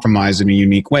compromised in a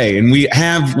unique way. And we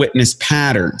have witnessed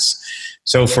patterns.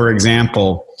 So for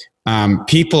example,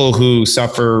 people who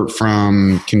suffer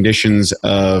from conditions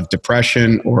of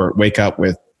depression or wake up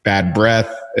with bad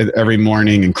breath every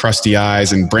morning and crusty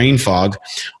eyes and brain fog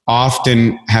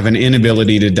often have an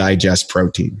inability to digest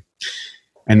protein.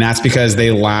 And that's because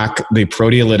they lack the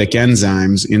proteolytic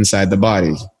enzymes inside the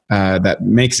body that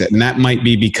makes it. And that might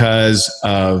be because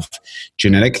of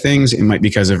genetic things. It might be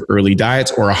because of early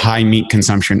diets or a high meat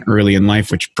consumption early in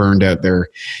life, which burned out their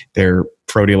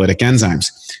proteolytic enzymes.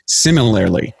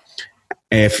 Similarly,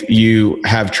 if you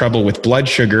have trouble with blood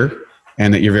sugar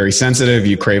and that you're very sensitive,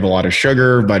 you crave a lot of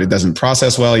sugar, but it doesn't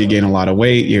process well, you gain a lot of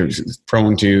weight, you're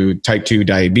prone to type 2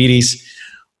 diabetes,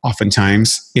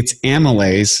 oftentimes it's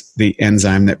amylase, the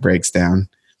enzyme that breaks down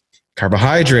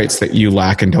carbohydrates that you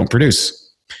lack and don't produce.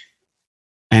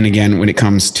 And again, when it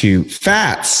comes to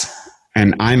fats,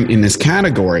 and I'm in this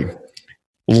category,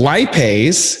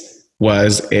 lipase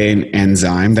was an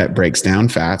enzyme that breaks down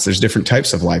fats. There's different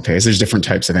types of lipase. There's different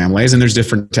types of amylase, and there's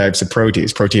different types of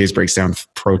protease. Protease breaks down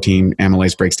protein.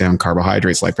 Amylase breaks down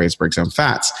carbohydrates. Lipase breaks down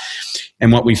fats.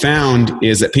 And what we found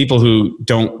is that people who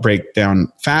don't break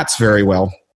down fats very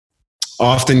well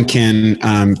often can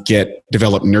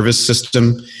develop nervous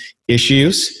system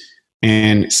issues,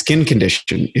 and skin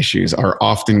condition issues are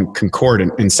often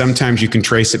concordant. And sometimes you can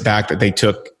trace it back that they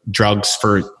took drugs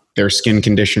for their skin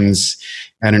conditions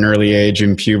at an early age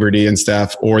in puberty and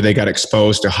stuff, or they got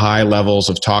exposed to high levels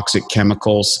of toxic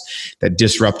chemicals that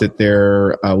disrupted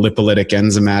their lipolytic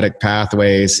enzymatic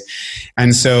pathways.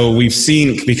 And so we've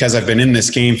seen, because I've been in this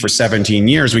game for 17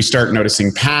 years, we start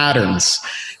noticing patterns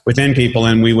within people,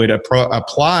 and we would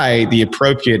apply the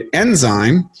appropriate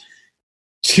enzyme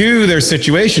to their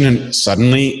situation, and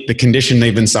suddenly the condition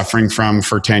they've been suffering from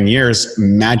for 10 years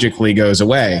magically goes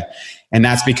away. And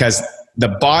that's because the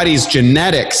body's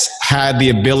genetics had the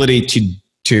ability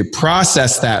to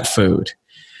process that food,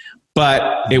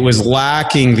 but it was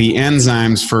lacking the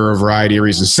enzymes for a variety of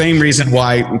reasons. Same reason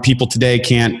why many people today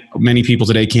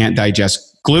can't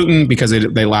digest gluten, because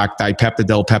they lack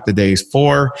dipeptidyl peptidase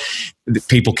 4.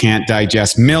 People can't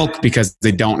digest milk because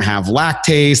they don't have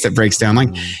lactase that breaks down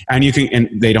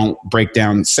and they don't break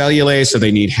down cellulase, so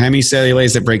they need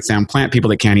hemicellulase that breaks down plant. People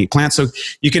that can't eat plants. So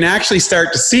you can actually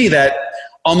start to see that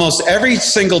almost every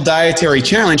single dietary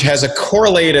challenge has a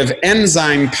correlative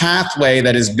enzyme pathway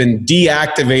that has been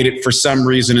deactivated for some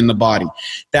reason in the body.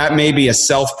 That may be a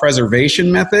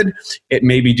self-preservation method. It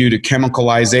may be due to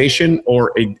chemicalization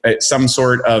or some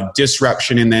sort of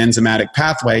disruption in the enzymatic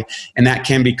pathway, and that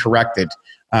can be corrected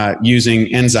using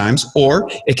enzymes, or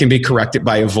it can be corrected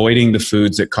by avoiding the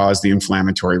foods that cause the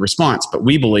inflammatory response. But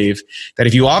we believe that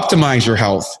if you optimize your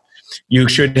health, you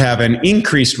should have an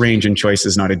increased range in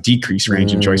choices, not a decreased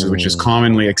range in choices, which is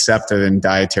commonly accepted in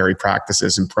dietary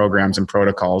practices and programs and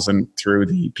protocols and through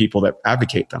the people that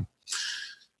advocate them.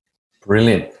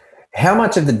 Brilliant. How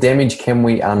much of the damage can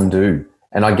we undo?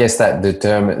 And I guess that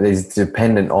is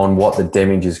dependent on what the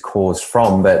damage is caused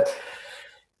from. But,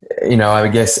 I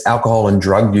guess alcohol and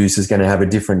drug use is going to have a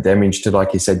different damage to,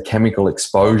 like you said, chemical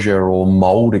exposure or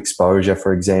mold exposure,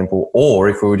 for example. Or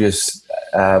if we were just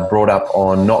brought up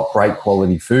on not great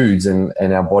quality foods and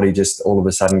our body just all of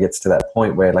a sudden gets to that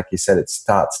point where, like you said, it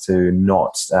starts to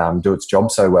not do its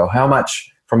job so well. How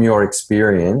much from your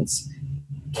experience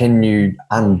can you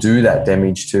undo that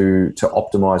damage to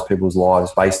optimize people's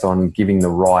lives based on giving the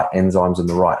right enzymes and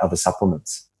the right other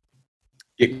supplements?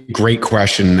 Great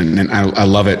question. And I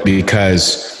love it,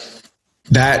 because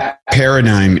that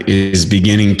paradigm is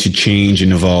beginning to change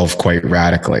and evolve quite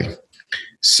radically.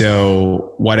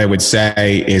 So what I would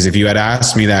say is, if you had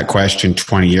asked me that question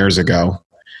 20 years ago,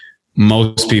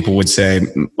 most people would say,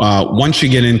 once you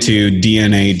get into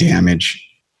DNA damage,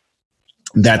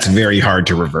 that's very hard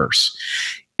to reverse.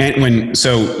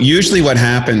 So usually what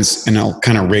happens, and I'll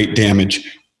kind of rate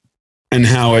damage and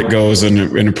how it goes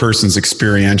in a person's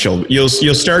experiential, you'll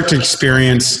start to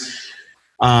experience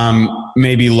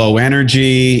maybe low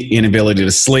energy, inability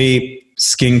to sleep,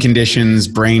 skin conditions,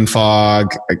 brain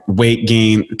fog, weight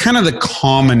gain, kind of the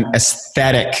common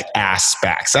aesthetic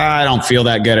aspects. I don't feel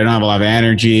that good. I don't have a lot of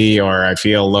energy, or I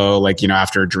feel low,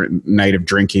 after a night of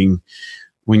drinking.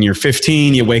 When you're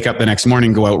 15, you wake up the next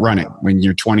morning, go out running. When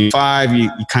you're 25,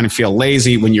 you kind of feel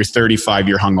lazy. When you're 35,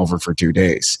 you're hungover for 2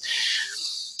 days.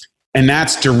 And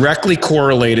that's directly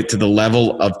correlated to the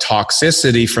level of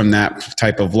toxicity from that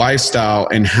type of lifestyle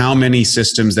and how many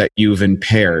systems that you've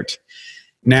impaired.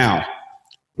 Now,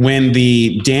 when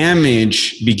the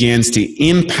damage begins to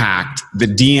impact the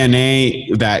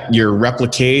DNA, that your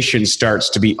replication starts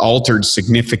to be altered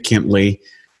significantly,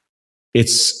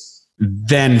 it's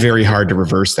then very hard to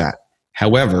reverse that.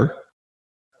 However,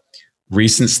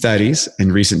 recent studies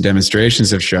and recent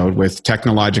demonstrations have showed with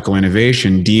technological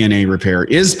innovation, DNA repair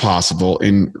is possible,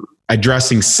 in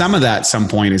addressing some of that at some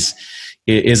point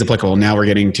is applicable. Now we're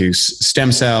getting to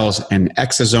stem cells and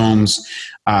exosomes,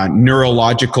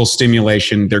 neurological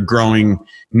stimulation. They're growing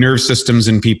nerve systems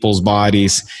in people's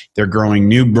bodies. They're growing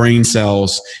new brain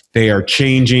cells. They are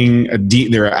changing,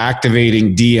 they're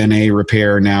activating DNA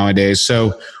repair nowadays.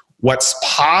 So what's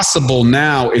possible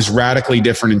now is radically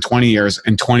different in 20 years,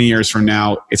 and 20 years from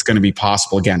now, it's going to be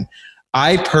possible again.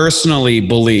 I personally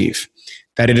believe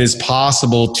that it is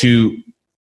possible to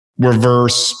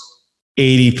reverse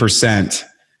 80%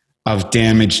 of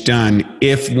damage done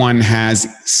if one has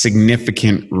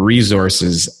significant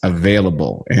resources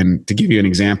available. And to give you an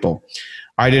example,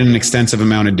 I did an extensive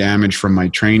amount of damage from my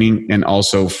training and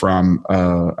also from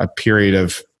a period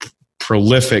of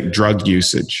prolific drug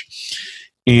usage.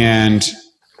 And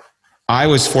I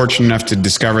was fortunate enough to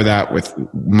discover that with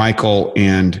Michael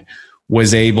and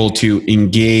was able to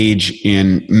engage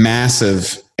in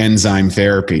massive enzyme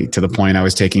therapy to the point I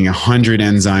was taking 100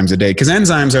 enzymes a day, because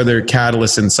enzymes are the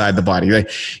catalysts inside the body.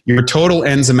 Your total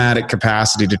enzymatic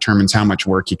capacity determines how much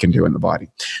work you can do in the body.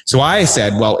 So I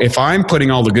said, well, if I'm putting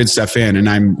all the good stuff in and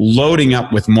I'm loading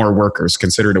up with more workers,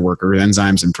 considered a worker,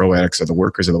 enzymes and probiotics are the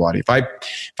workers of the body. If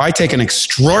I take an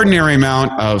extraordinary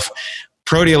amount of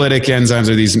proteolytic enzymes,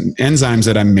 or these enzymes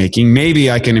that I'm making, maybe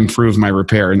I can improve my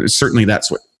repair. And certainly that's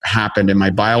what happened. And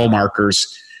my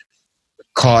biomarkers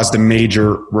caused a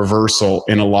major reversal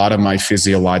in a lot of my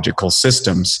physiological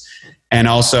systems. And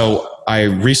also, I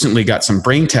recently got some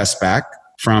brain tests back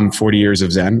from 40 years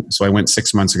of Zen. So I went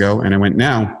 6 months ago, and I went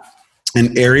now,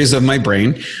 and areas of my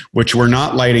brain which were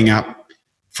not lighting up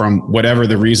from whatever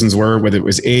the reasons were, whether it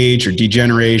was age or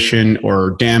degeneration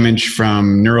or damage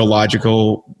from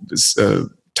neurological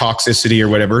toxicity or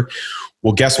whatever.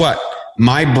 Well, guess what?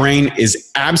 My brain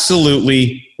is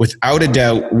absolutely, without a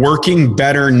doubt, working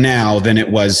better now than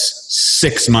it was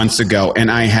 6 months ago.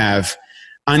 And I have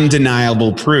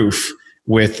undeniable proof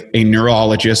with a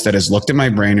neurologist that has looked at my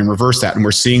brain and reversed that. And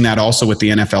we're seeing that also with the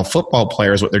NFL football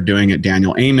players, what they're doing at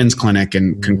Daniel Amen's clinic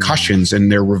and concussions,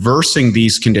 and they're reversing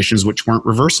these conditions which weren't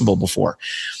reversible before.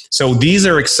 So these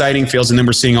are exciting fields. And then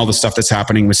we're seeing all the stuff that's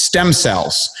happening with stem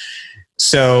cells.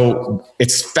 So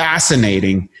it's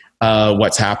fascinating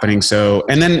what's happening. So,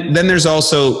 and then there's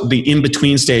also the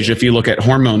in-between stage. If you look at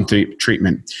hormone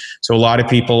treatment. So a lot of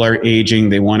people are aging.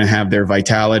 They want to have their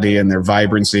vitality and their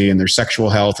vibrancy and their sexual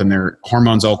health, and their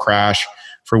hormones all crash.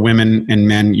 For women and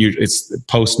men, it's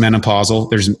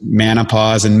post-menopausal. There's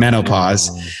menopause and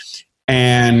menopause.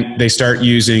 And they start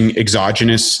using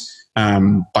exogenous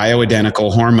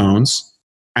bioidentical hormones,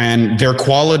 and their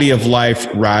quality of life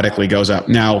radically goes up.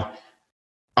 Now,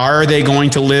 are they going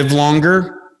to live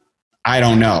longer? I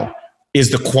don't know. Is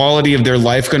the quality of their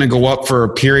life going to go up for a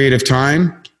period of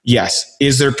time? Yes.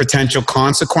 Is there potential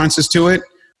consequences to it?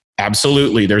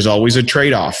 Absolutely. There's always a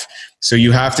trade-off. So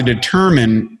you have to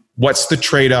determine what's the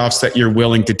trade-offs that you're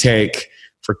willing to take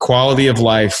for quality of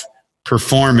life,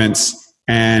 performance,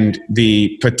 and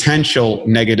the potential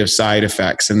negative side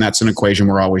effects. And that's an equation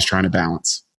we're always trying to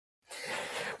balance.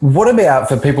 What about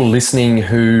for people listening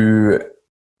who,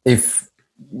 if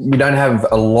you don't have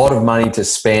a lot of money to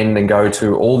spend and go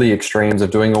to all the extremes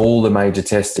of doing all the major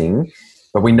testing,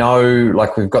 but we know,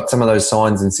 like, we've got some of those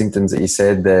signs and symptoms that you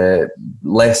said, they're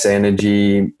less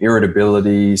energy,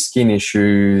 irritability, skin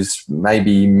issues,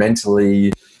 maybe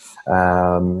mentally,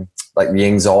 like the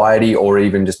anxiety or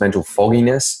even just mental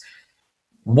fogginess.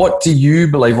 What do you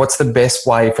believe, what's the best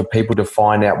way for people to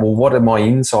find out, well, what are my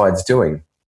insides doing?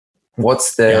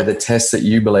 What's the tests that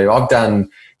you believe? I've done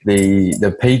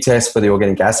the P test for the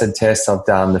organic acid test. I've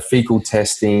done the fecal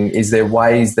testing. Is there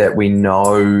ways that we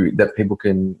know that people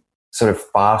can sort of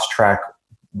fast track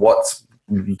what's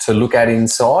to look at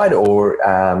inside? Or,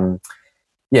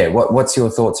 what's your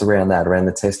thoughts around that, around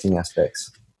the testing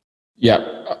aspects?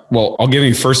 Yeah. Well, I'll give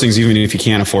you first things, even if you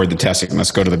can't afford the testing,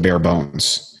 let's go to the bare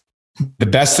bones. The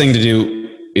best thing to do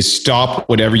is stop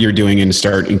whatever you're doing and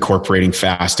start incorporating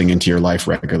fasting into your life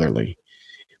regularly.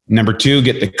 Number 2,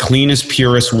 get the cleanest,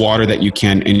 purest water that you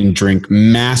can and drink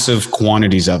massive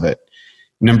quantities of it.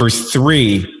 Number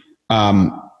 3,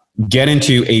 get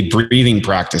into a breathing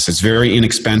practice. It's very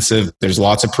inexpensive. There's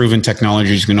lots of proven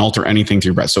technologies. You can alter anything through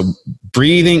your breath. So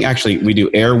breathing, actually, we do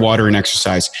air, water, and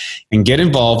exercise. And get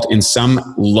involved in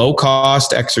some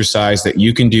low-cost exercise that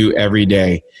you can do every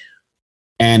day.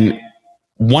 And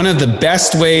one of the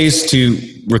best ways to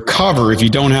recover if you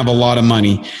don't have a lot of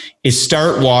money is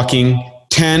start walking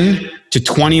 10 to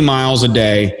 20 miles a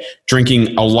day,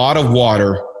 drinking a lot of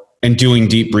water, and doing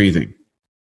deep breathing.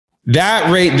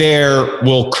 That right there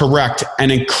will correct an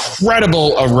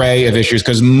incredible array of issues,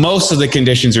 because most of the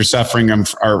conditions you're suffering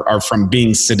are from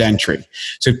being sedentary.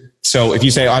 So if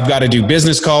you say, I've got to do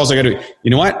business calls, you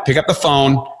know what? Pick up the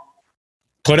phone,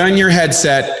 put on your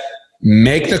headset,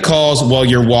 make the calls while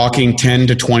you're walking 10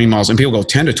 to 20 miles. And people go,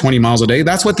 10 to 20 miles a day?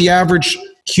 That's what the average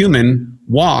human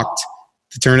walked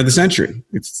at the turn of the century.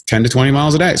 It's 10 to 20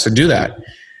 miles a day. So do that.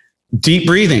 Deep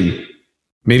breathing.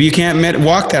 Maybe you can't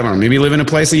walk that long. Maybe you live in a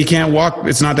place that you can't walk.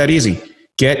 It's not that easy.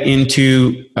 Get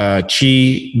into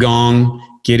Qi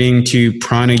Gong, get into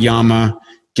pranayama,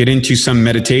 get into some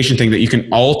meditation thing that you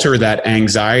can alter that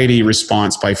anxiety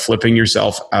response by flipping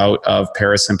yourself out of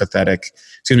sympathetic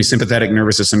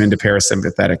nervous system into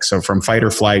parasympathetic. So from fight or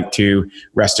flight to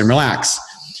rest and relax.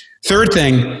 Third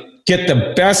thing, get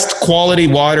the best quality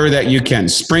water that you can.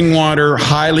 Spring water,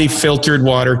 highly filtered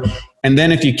water. And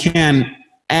then if you can,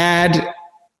 add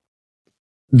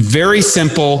very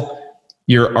simple,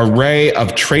 your array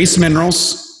of trace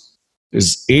minerals.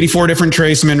 There's 84 different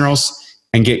trace minerals,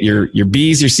 and get your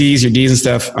B's, your C's, your D's and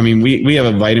stuff. I mean, we have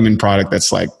a vitamin product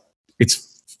that's like, it's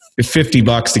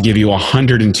 $50 to give you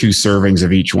 102 servings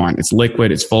of each one. It's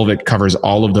liquid, it's full of it, covers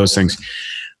all of those things.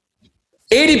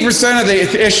 80% of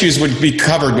the issues would be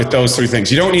covered with those three things.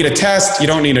 You don't need a test, you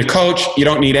don't need a coach, you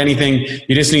don't need anything.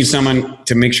 You just need someone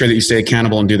to make sure that you stay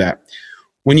accountable and do that.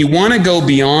 When you want to go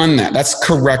beyond that, that's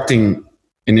correcting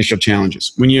initial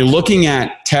challenges. When you're looking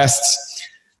at tests,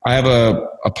 I have a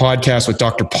podcast with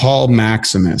Dr. Paul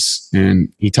Maximus,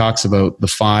 and he talks about the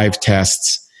 5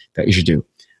 tests that you should do.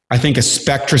 I think a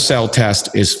SpectraCell test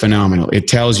is phenomenal. It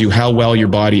tells you how well your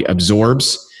body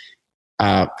absorbs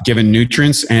given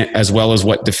nutrients, as well as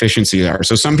what deficiencies are.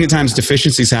 So sometimes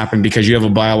deficiencies happen because you have a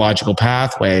biological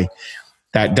pathway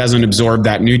that doesn't absorb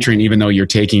that nutrient, even though you're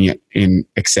taking it in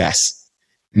excess.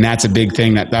 And that's a big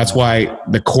thing. That's why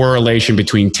the correlation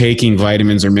between taking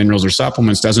vitamins or minerals or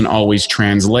supplements doesn't always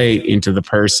translate into the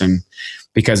person,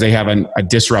 because they have a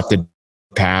disrupted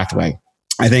pathway.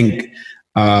 I think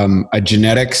a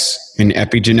genetics and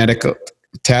epigenetic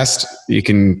test, you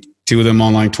can do them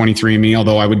online, 23andMe,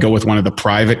 although I would go with one of the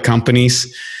private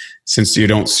companies since you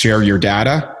don't share your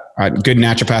data. A good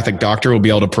naturopathic doctor will be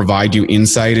able to provide you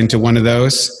insight into one of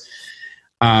those.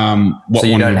 What so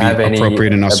one would be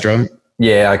appropriate in Australia?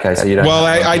 Yeah, okay. So you don't. Well,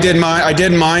 I did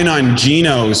mine on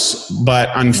Genos, but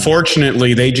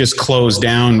unfortunately, they just closed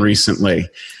down recently,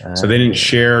 so they didn't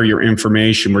share your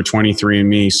information. Where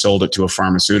 23andMe sold it to a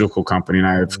pharmaceutical company, and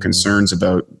I have concerns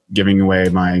about giving away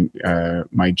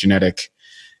my genetic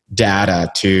data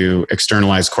to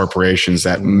externalized corporations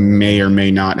that may or may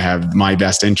not have my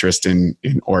best interest in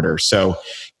order. So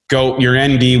your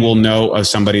ND will know of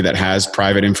somebody that has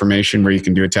private information where you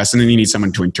can do a test, and then you need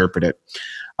someone to interpret it.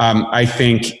 I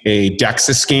think a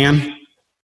DEXA scan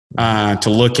to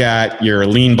look at your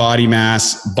lean body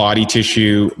mass, body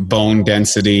tissue, bone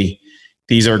density.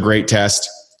 These are great tests.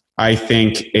 I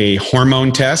think a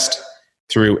hormone test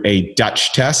through a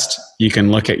Dutch test. You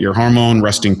can look at your hormone,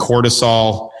 resting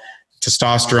cortisol,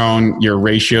 testosterone, your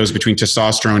ratios between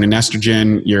testosterone and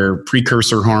estrogen, your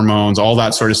precursor hormones, all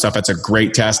that sort of stuff. That's a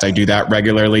great test. I do that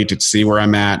regularly to see where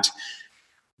I'm at.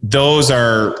 Those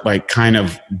are like kind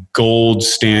of gold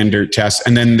standard tests.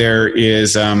 And then there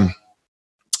is the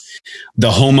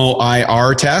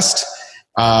HOMO-IR test,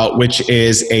 which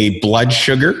is a blood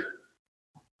sugar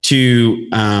to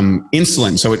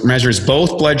insulin. So it measures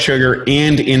both blood sugar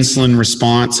and insulin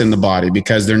response in the body,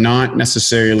 because they're not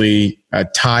necessarily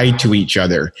tied to each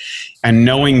other. And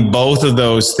knowing both of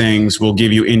those things will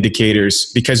give you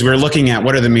indicators, because we're looking at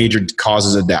what are the major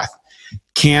causes of death.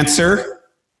 Cancer,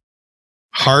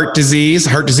 heart disease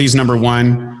number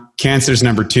 1, cancer is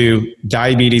number 2,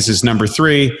 diabetes is number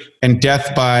 3, and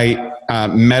death by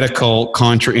medical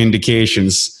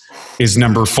contraindications is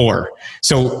number 4.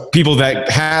 So people that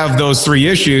have those 3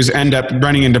 issues end up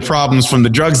running into problems from the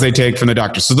drugs they take from the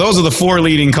doctor. So those are the 4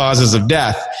 leading causes of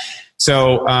death.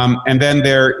 So, and then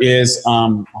there is,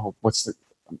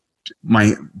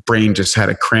 my brain just had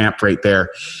a cramp right there.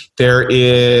 There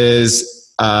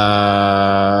is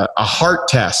a heart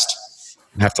test.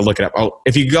 I have to look it up. Oh,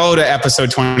 if you go to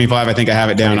episode 25, I think I have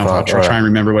it down. I'll try and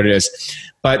remember what it is.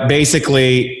 But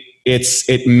basically,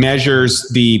 it measures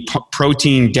the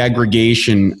protein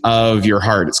degradation of your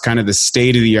heart. It's kind of the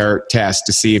state of the art test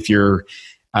to see if you're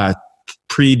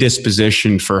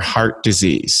predispositioned for heart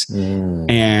disease.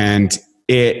 And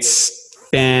it's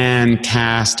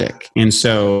fantastic. And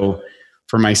so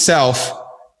for myself,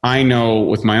 I know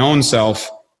with my own self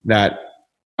that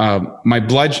my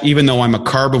blood, even though I'm a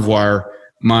carnivore,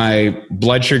 my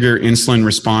blood sugar insulin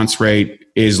response rate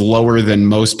is lower than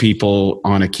most people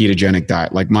on a ketogenic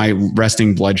diet. Like my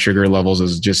resting blood sugar levels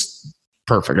is just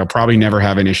perfect. I'll probably never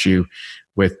have an issue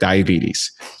with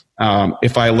diabetes.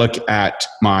 If I look at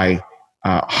my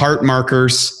heart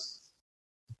markers,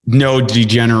 no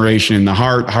degeneration in the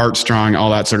heart strong,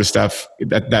 all that sort of stuff.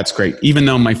 That's great. Even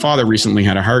though my father recently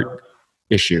had a heart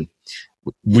issue,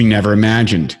 we never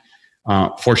imagined.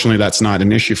 Fortunately, that's not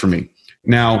an issue for me.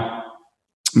 Now,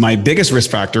 my biggest risk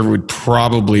factor would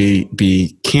probably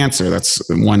be cancer. That's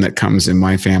one that comes in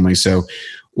my family. So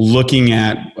looking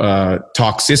at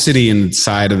toxicity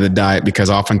inside of the diet, because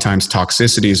oftentimes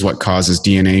toxicity is what causes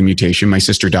DNA mutation. My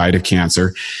sister died of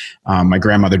cancer. My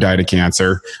grandmother died of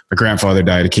cancer. My grandfather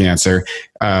died of cancer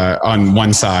on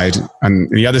one side. On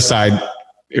the other side,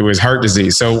 it was heart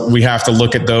disease. So we have to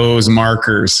look at those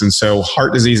markers. And so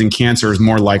heart disease and cancer is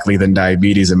more likely than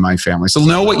diabetes in my family. So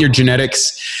know what your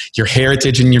genetics, your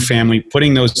heritage in your family,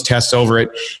 putting those tests over it,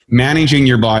 managing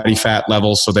your body fat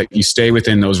levels so that you stay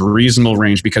within those reasonable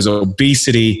range, because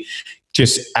obesity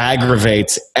just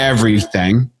aggravates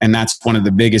everything. And that's one of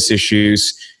the biggest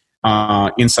issues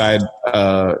inside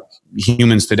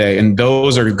humans today. And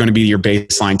those are going to be your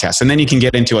baseline tests. And then you can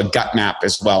get into a gut map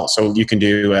as well. So you can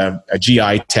do a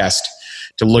GI test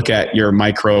to look at your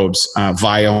microbes.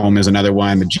 Viome is another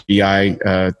one. The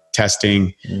GI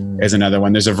testing is another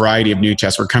one. There's a variety of new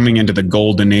tests. We're coming into the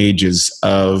golden ages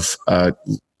of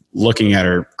looking at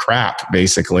our crap,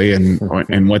 basically,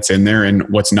 and what's in there and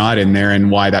what's not in there,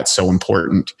 and why that's so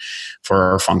important for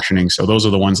our functioning. So those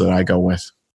are the ones that I go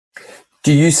with.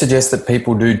 Do you suggest that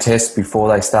people do tests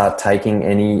before they start taking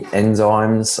any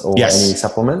enzymes or any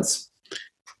supplements?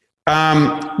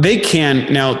 They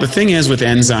can. Now, the thing is with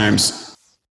enzymes,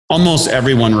 almost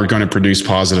everyone are going to produce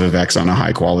positive effects on a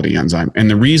high quality enzyme. And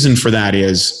the reason for that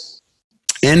is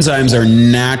enzymes are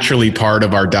naturally part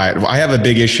of our diet. I have a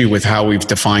big issue with how we've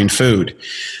defined food.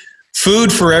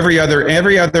 Food for every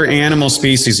other animal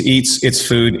species eats its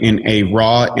food in a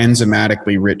raw,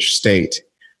 enzymatically rich state.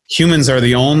 Humans are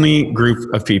the only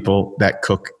group of people that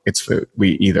cook its food.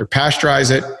 We either pasteurize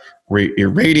it, we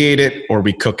irradiate it, or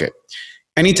we cook it.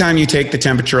 Anytime you take the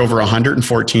temperature over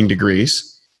 114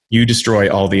 degrees, you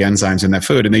destroy all the enzymes in that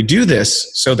food. And they do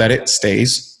this so that it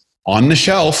stays on the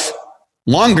shelf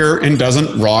longer and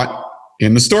doesn't rot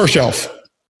in the store shelf.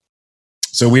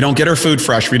 So we don't get our food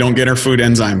fresh. We don't get our food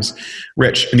enzymes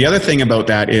rich. And the other thing about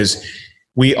that is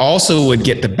we also would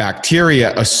get the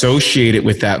bacteria associated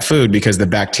with that food, because the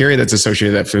bacteria that's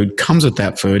associated with that food comes with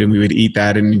that food, and we would eat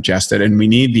that and ingest it. And we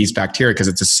need these bacteria because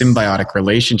it's a symbiotic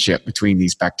relationship between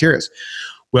these bacteria.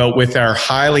 Well, with our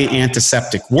highly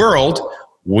antiseptic world,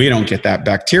 we don't get that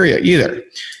bacteria either.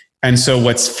 And so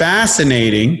what's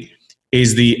fascinating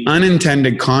is the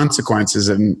unintended consequences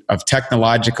of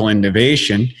technological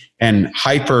innovation and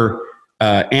hyper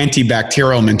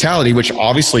antibacterial mentality, which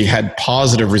obviously had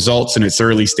positive results in its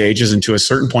early stages and to a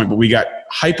certain point, but we got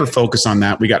hyper-focused on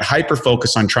that. We got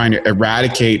hyper-focused on trying to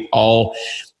eradicate all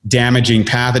damaging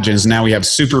pathogens. Now we have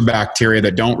super bacteria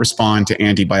that don't respond to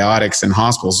antibiotics in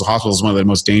hospitals. So hospitals is one of the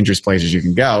most dangerous places you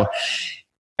can go.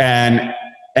 And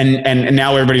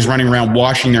now everybody's running around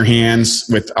washing their hands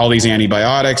with all these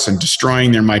antibiotics and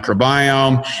destroying their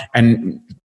microbiome and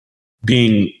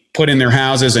being put in their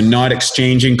houses and not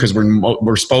exchanging, because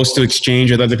we're supposed to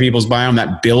exchange with other people's biome.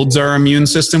 That builds our immune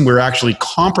system. We're actually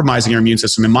compromising our immune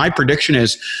system. And my prediction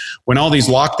is when all these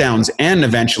lockdowns end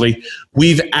eventually,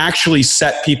 we've actually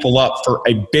set people up for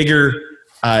a bigger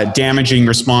damaging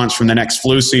response from the next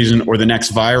flu season or the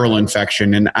next viral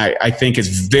infection. And I think it's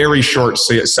very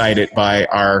short-sighted by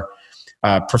our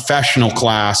professional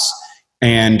class.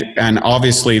 And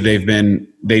obviously they've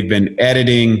been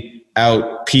editing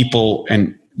out people,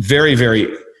 and very,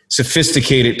 very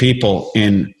sophisticated people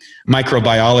in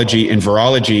microbiology and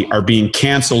virology are being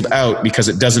canceled out because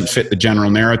it doesn't fit the general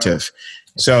narrative.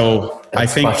 So I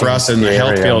think for us in the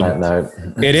health field,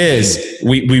 it is.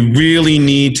 We really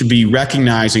need to be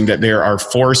recognizing that there are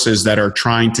forces that are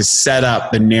trying to set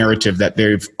up the narrative that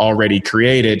they've already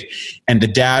created, and the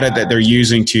data that they're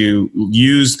using to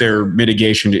use their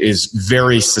mitigation is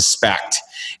very suspect.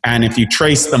 And if you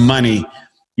trace the money,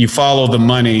 you follow the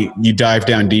money, you dive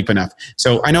down deep enough.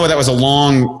 So I know that was a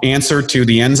long answer to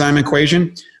the enzyme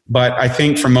equation, But I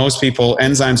think for most people,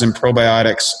 enzymes and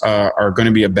probiotics are going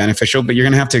to be beneficial, but you're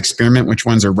going to have to experiment which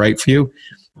ones are right for you.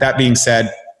 That being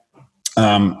said,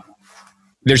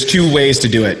 there's two ways to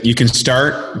do it. You can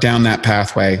start down that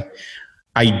pathway.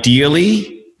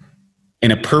 Ideally,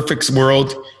 in a perfect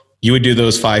world, you would do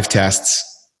those 5 tests,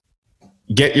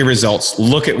 get your results,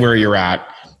 look at where you're at,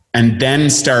 and then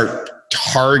start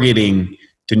targeting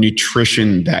the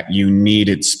nutrition that you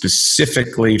needed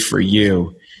specifically for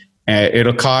you.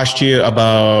 It'll cost you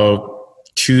about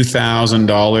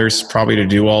 $2,000 probably to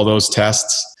do all those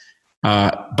tests.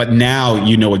 But now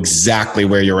you know exactly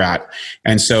where you're at.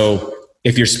 And so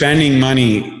if you're spending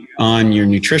money on your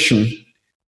nutrition,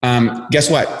 guess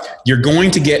what? You're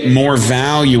going to get more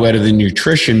value out of the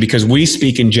nutrition, because we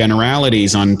speak in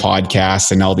generalities on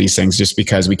podcasts and all these things, just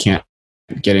because we can't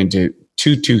get into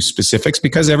too specifics,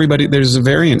 because there's a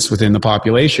variance within the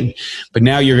population. But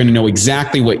now you're going to know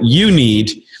exactly what you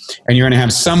need, and you're going to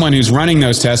have someone who's running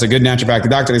those tests, a good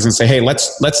naturopathic doctor, is going to say, hey,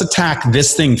 let's attack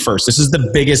this thing first. This is the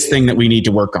biggest thing that we need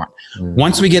to work on.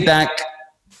 Once we get that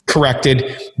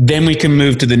corrected, then we can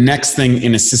move to the next thing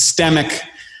in a systematic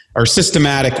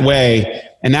way.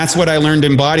 And that's what I learned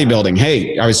in bodybuilding.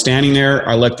 Hey, I was standing there,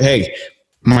 I looked, hey,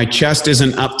 my chest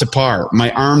isn't up to par.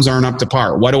 My arms aren't up to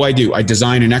par. What do? I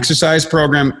design an exercise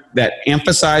program that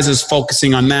emphasizes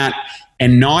focusing on that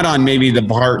and not on maybe the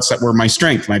parts that were my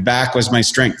strength. My back was my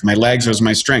strength. My legs was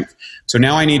my strength. So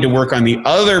now I need to work on the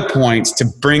other points to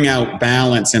bring out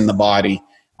balance in the body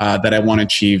that I want to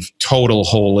achieve total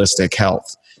holistic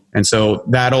health. And so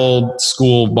that old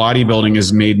school bodybuilding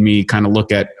has made me kind of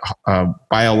look at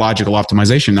biological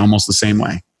optimization almost the same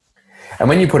way. And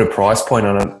when you put a price point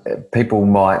on it, people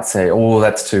might say, oh,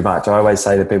 that's too much. I always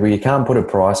say to people, you can't put a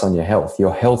price on your health.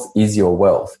 Your health is your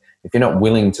wealth. If you're not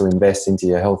willing to invest into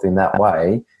your health in that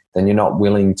way, then you're not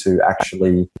willing to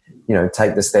actually,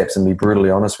 take the steps and be brutally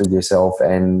honest with yourself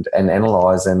and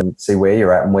analyze and see where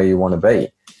you're at and where you want to be.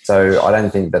 So I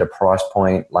don't think that a price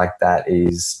point like that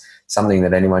is something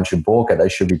that anyone should balk at. They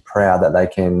should be proud that they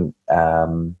can,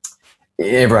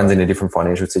 everyone's in a different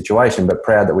financial situation, but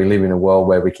proud that we live in a world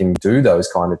where we can do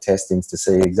those kind of testings to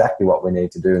see exactly what we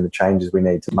need to do and the changes we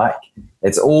need to make.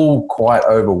 It's all quite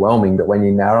overwhelming, but when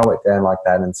you narrow it down like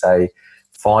that and say,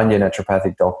 find your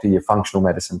naturopathic doctor, your functional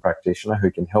medicine practitioner who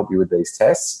can help you with these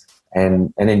tests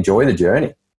and enjoy the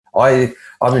journey. I've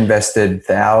invested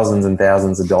thousands and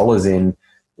thousands of dollars in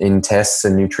tests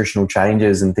and nutritional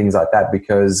changes and things like that,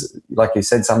 because like you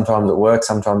said, sometimes it works,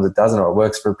 sometimes it doesn't, or it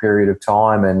works for a period of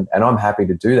time. And I'm happy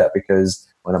to do that, because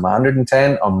when I'm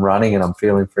 110, I'm running and I'm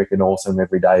feeling freaking awesome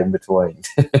every day in between.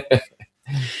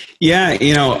 Yeah.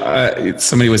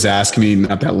 Somebody was asking me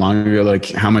not that long ago,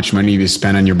 like, how much money you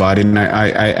spend on your body. And I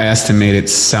estimate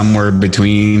it's somewhere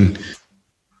between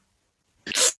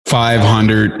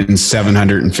 $500,000 and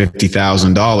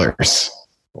 $750,000.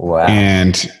 Wow.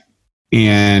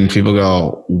 And people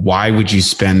go, why would you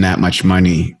spend that much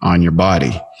money on your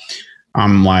body?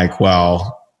 I'm like,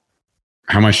 well,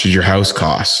 how much did your house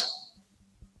cost?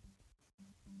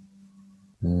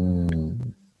 Now,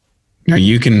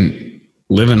 you can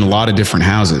live in a lot of different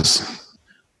houses.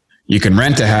 You can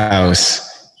rent a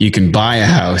house. You can buy a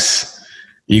house.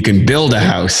 You can build a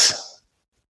house.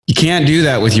 You can't do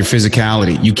that with your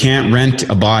physicality. You can't rent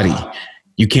a body.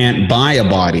 You can't buy a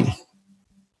body.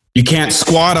 You can't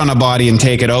squat on a body and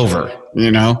take it over,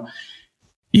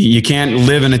 You can't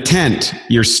live in a tent.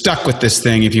 You're stuck with this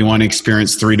thing if you want to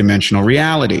experience 3-dimensional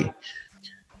reality.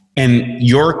 And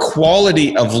your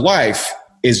quality of life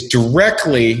is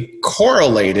directly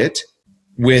correlated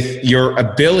with your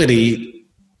ability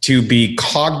to be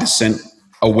cognizant,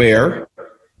 aware,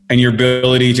 and your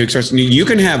ability to express. You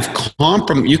can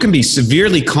be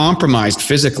severely compromised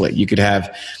physically. You could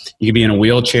be in a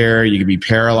wheelchair. You could be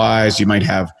paralyzed. You might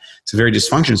have severe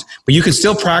dysfunctions, but you can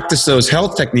still practice those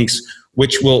health techniques,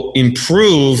 which will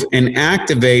improve and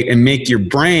activate and make your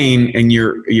brain and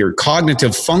your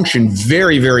cognitive function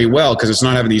very, very well, because it's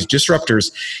not having these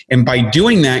disruptors. And by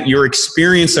doing that, your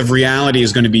experience of reality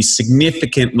is going to be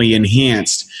significantly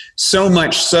enhanced. So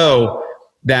much so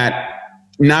that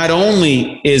not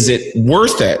only is it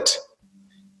worth it,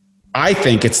 I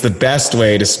think it's the best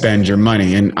way to spend your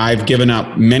money. And I've given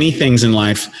up many things in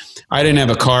life. I didn't have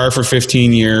a car for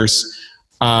 15 years.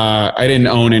 I didn't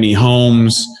own any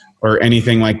homes or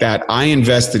anything like that. I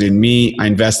invested in me. I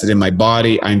invested in my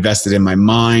body. I invested in my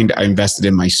mind. I invested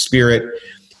in my spirit.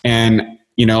 And,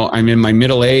 I'm in my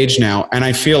middle age now, and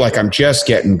I feel like I'm just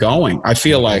getting going. I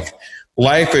feel like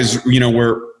life is,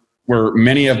 where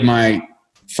many of my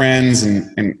friends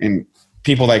and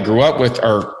people that I grew up with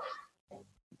are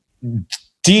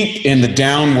deep in the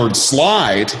downward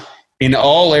slide. in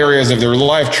all areas of their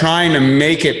life, trying to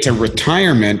make it to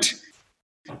retirement,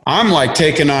 I'm like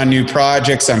taking on new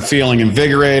projects. I'm feeling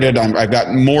invigorated. I've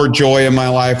got more joy in my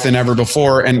life than ever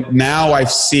before. And now I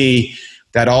see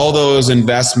that all those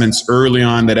investments early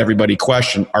on that everybody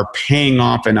questioned are paying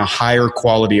off in a higher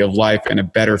quality of life and a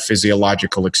better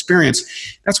physiological experience.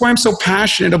 That's why I'm so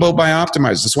passionate about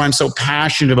Bioptimize. That's why I'm so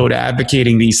passionate about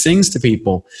advocating these things to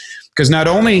people. Because not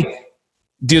only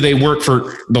do they work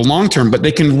for the long term, but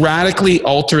they can radically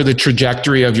alter the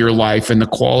trajectory of your life and the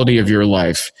quality of your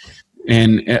life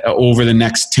and over the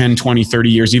next 10, 20, 30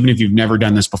 years, even if you've never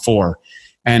done this before.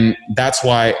 And that's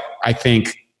why I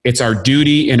think it's our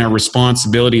duty and our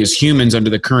responsibility as humans under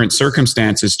the current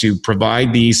circumstances to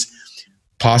provide these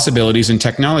possibilities and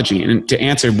technology. And to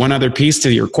answer one other piece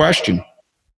to your question,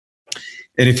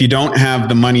 and if you don't have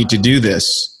the money to do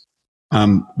this,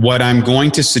 what I'm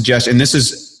going to suggest, and this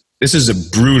is a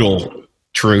brutal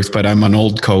truth, but I'm an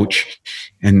old coach,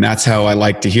 and that's how I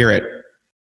like to hear it.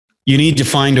 You need to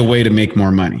find a way to make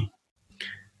more money.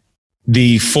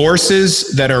 The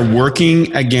forces that are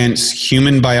working against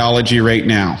human biology right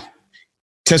now,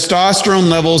 testosterone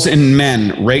levels in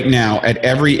men right now at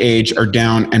every age are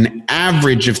down an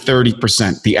average of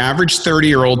 30%. The average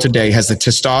 30-year-old today has the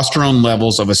testosterone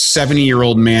levels of a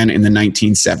 70-year-old man in the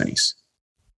 1970s.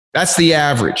 That's the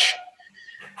average.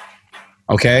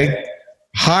 Okay?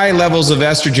 High levels of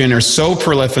estrogen are so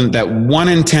prolific that 1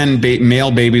 in 10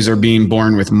 male babies are being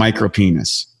born with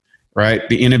micropenis, right?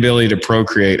 The inability to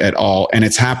procreate at all. And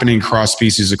it's happening across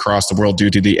species across the world due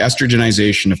to the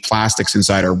estrogenization of plastics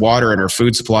inside our water and our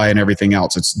food supply and everything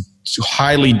else. It's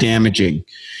highly damaging.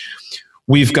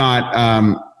 We've got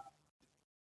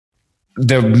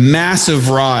the massive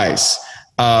rise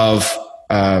of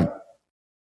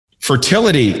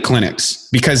fertility clinics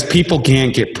because people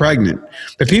can't get pregnant.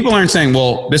 But people aren't saying,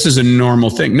 well, this is a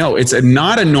normal thing. No, it's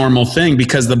not a normal thing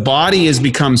because the body has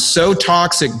become so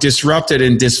toxic, disrupted,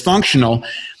 and dysfunctional.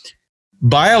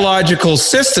 Biological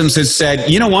systems has said,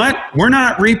 you know what? We're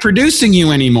not reproducing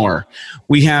you anymore.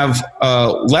 We have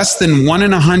less than 1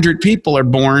 in 100 people are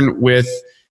born with,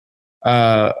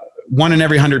 1 in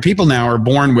every 100 people now are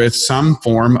born with some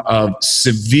form of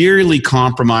severely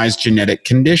compromised genetic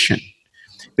condition.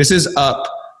 This is up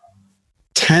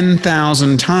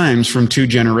 10,000 times from 2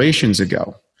 generations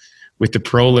ago with the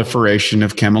proliferation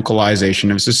of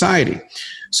chemicalization of society.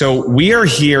 So we are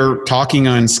here talking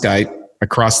on Skype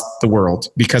across the world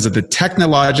because of the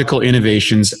technological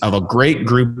innovations of a great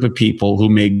group of people who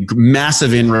made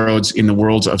massive inroads in the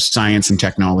worlds of science and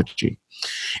technology.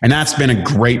 And that's been a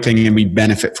great thing, and we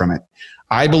benefit from it.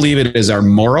 I believe it is our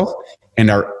moral and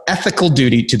our ethical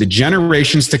duty to the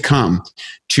generations to come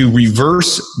to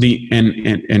reverse the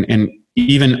and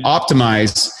even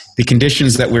optimize the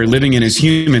conditions that we're living in as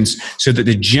humans so that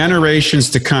the generations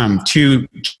to come, 2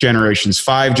 generations,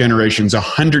 5 generations,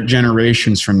 100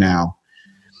 generations from now,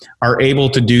 are able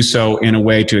to do so in a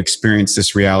way to experience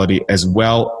this reality as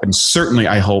well, and certainly,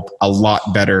 I hope, a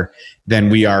lot better than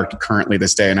we are currently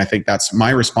this day. And I think that's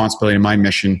my responsibility and my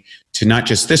mission to not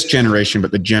just this generation,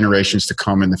 but the generations to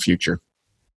come in the future.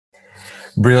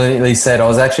 Brilliantly said. I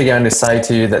was actually going to say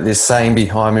to you that this saying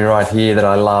behind me right here that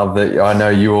I love, that I know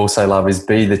you also love, is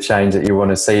be the change that you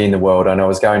want to see in the world. And I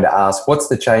was going to ask, what's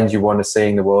the change you want to see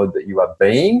in the world that you are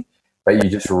being? But you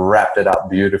just wrapped it up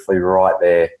beautifully right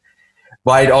there.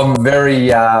 Wade, I'm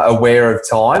very aware of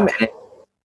time. And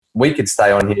we could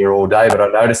stay on here all day, but I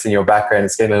noticed in your background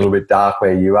it's getting a little bit dark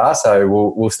where you are.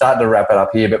 So we'll start to wrap it up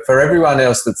here. But for everyone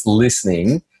else that's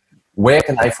listening, where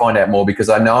can they find out more? Because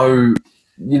I know,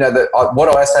 you know,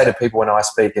 what I say to people when I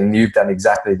speak, and you've done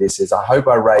exactly this, is I hope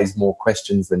I raise more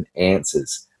questions than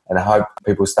answers. And I hope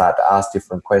people start to ask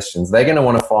different questions. They're going to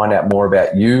want to find out more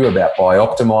about you, about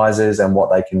Bioptimizers and what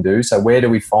they can do. So where's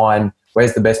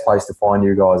the best place to find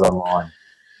you guys online?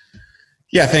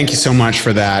 Yeah, thank you so much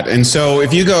for that. And so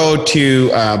if you go to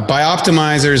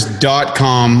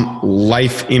bioptimizers.com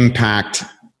life impact,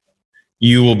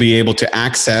 you will be able to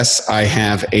access, I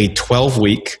have a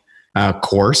 12-week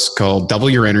course called Double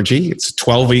Your Energy. It's a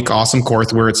 12-week awesome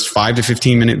course where it's 5 to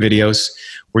 15-minute videos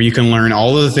where you can learn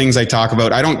all of the things I talk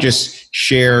about. I don't just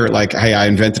share like, hey, I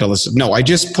invented all this. No, I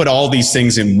just put all these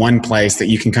things in one place that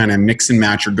you can kind of mix and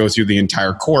match or go through the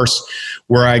entire course,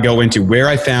 where I go into where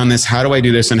I found this, how do I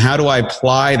do this, and how do I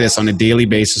apply this on a daily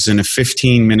basis in a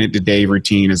 15-minute-a-day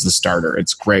routine as the starter.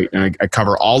 It's great. And I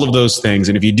cover all of those things.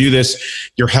 And if you do this,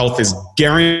 your health is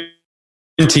guaranteed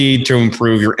to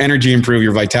improve, your energy improve,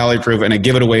 your vitality improve, and I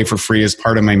give it away for free as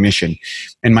part of my mission.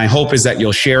 And my hope is that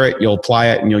you'll share it, you'll apply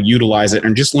it, and you'll utilize it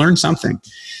and just learn something.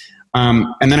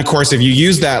 And then, of course, if you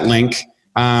use that link,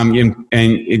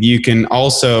 And you can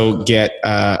also get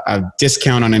a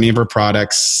discount on any of our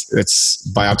products.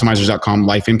 It's bioptimizers.com,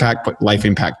 Life Impact, put Life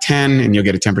Impact 10, and you'll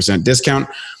get a 10% discount.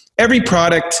 Every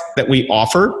product that we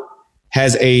offer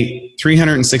has a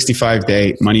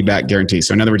 365-day money-back guarantee.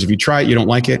 So in other words, if you try it, you don't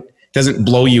like it, doesn't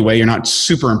blow you away, you're not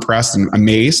super impressed and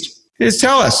amazed, just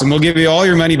tell us and we'll give you all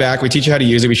your money back. We teach you how to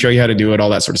use it. We show you how to do it, all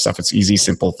that sort of stuff. It's easy,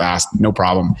 simple, fast, no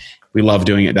problem. We love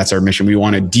doing it. That's our mission. We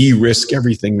want to de-risk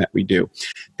everything that we do.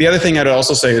 The other thing I'd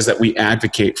also say is that we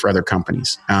advocate for other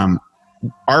companies.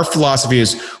 Our philosophy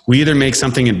is we either make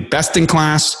something in best in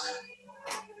class,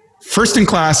 first in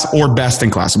class, or best in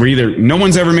class. We're either no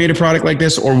one's ever made a product like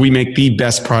this, or we make the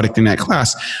best product in that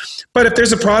class. But if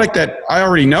there's a product that I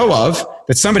already know of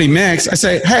that somebody makes, I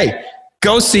say, hey,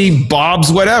 go see Bob's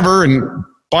whatever and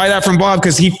buy that from Bob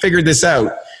because he figured this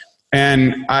out.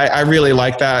 And I really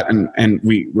like that. And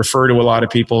we refer to a lot of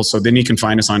people. So then you can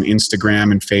find us on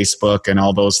Instagram and Facebook and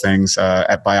all those things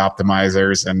at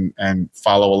Bioptimizers and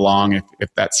follow along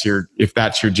if that's your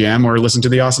jam, or listen to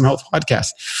the Awesome Health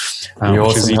podcast,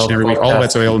 which is each and every week. All of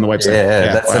that's available on the website.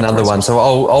 Yeah, that's another one. So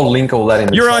I'll link all that in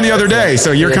the You're on the other day,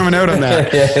 so you're coming out on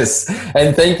that. Yes.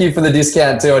 And thank you for the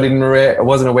discount too. I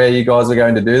wasn't aware you guys were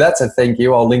going to do that. So thank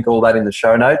you. I'll link all that in the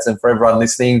show notes. And for everyone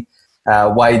listening,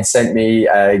 Wade sent me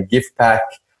a gift pack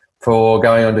for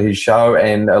going onto his show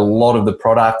and a lot of the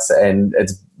products, and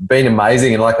it's been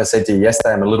amazing. And like I said to you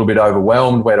yesterday, I'm a little bit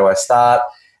overwhelmed. Where do I start?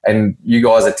 And you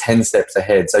guys are 10 steps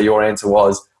ahead. So your answer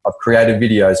was, I've created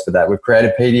videos for that. We've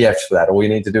created PDFs for that. All you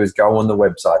need to do is go on the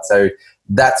website. So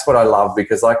that's what I love,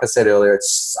 because like I said earlier,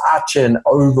 it's such an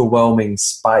overwhelming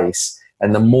space.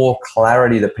 And the more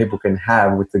clarity that people can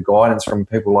have with the guidance from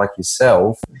people like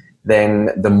yourself, then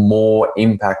the more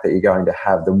impact that you're going to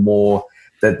have, the more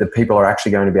that the people are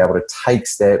actually going to be able to take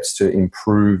steps to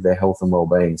improve their health and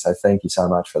well-being. So thank you so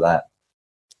much for that.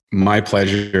 My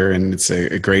pleasure. And it's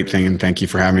a great thing. And thank you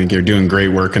for having me. You're doing great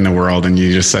work in the world. And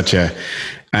you're just such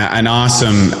an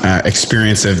awesome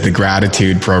experience of the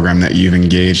gratitude program that you've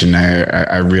engaged. And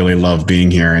I really love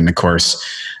being here. And of course,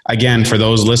 again, for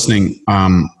those listening,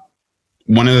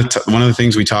 one of the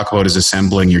things we talk about is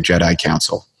assembling your Jedi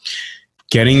Council.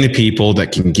 Getting the people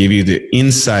that can give you the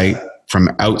insight from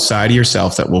outside of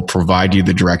yourself that will provide you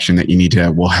the direction that you need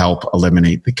to, will help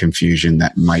eliminate the confusion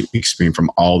that might be experienced from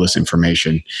all this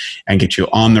information and get you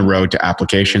on the road to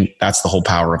application. That's the whole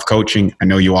power of coaching. I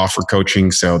know you offer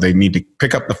coaching, so they need to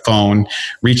pick up the phone,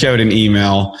 reach out an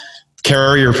email,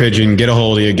 carrier pigeon, get a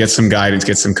hold of you, get some guidance,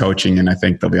 get some coaching, and I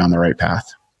think they'll be on the right path.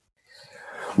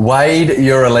 Wade,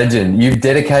 you're a legend. You've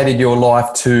dedicated your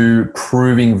life to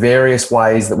proving various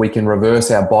ways that we can reverse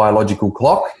our biological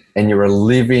clock, and you're a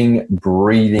living,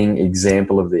 breathing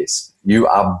example of this. You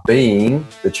are being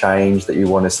the change that you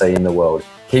want to see in the world.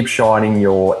 Keep shining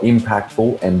your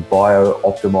impactful and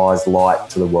bio-optimized light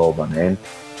to the world, my man.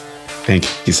 Thank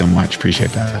you so much.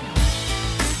 Appreciate that.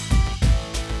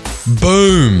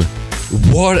 Boom.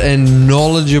 What a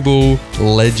knowledgeable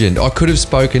legend. I could have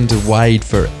spoken to Wade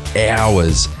for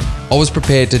hours. I was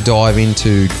prepared to dive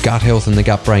into gut health and the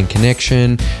gut-brain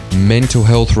connection, mental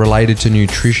health related to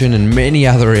nutrition, and many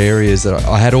other areas that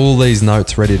I had all these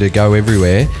notes ready to go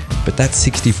everywhere, but that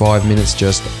 65 minutes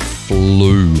just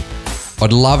flew.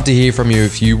 I'd love to hear from you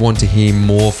if you want to hear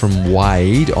more from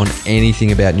Wade on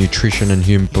anything about nutrition and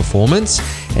human performance,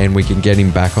 and we can get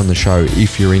him back on the show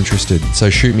if you're interested.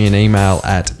 So shoot me an email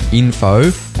at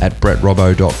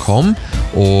info@brettrobbo.com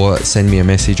or send me a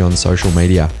message on social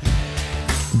media.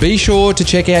 Be sure to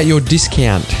check out your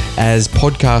discount as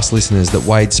podcast listeners that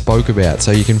Wade spoke about.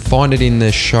 So you can find it in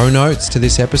the show notes to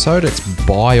this episode. It's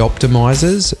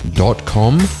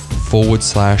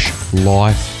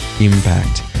bioptimizers.com/life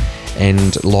impact.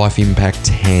 And Life Impact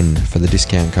 10 for the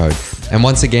discount code. And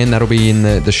once again, that'll be in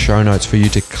the show notes for you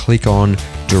to click on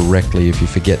directly if you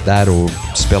forget that, or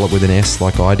spell it with an S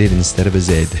like I did instead of a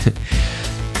Z.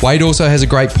 Wade also has a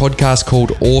great podcast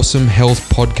called Awesome Health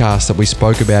Podcast that we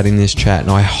spoke about in this chat,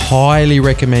 and I highly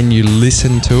recommend you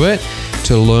listen to it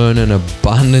to learn an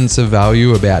abundance of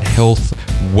value about health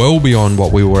well beyond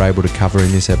what we were able to cover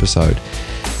in this episode.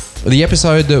 The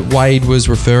episode that Wade was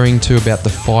referring to about the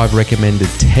 5 recommended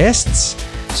tests,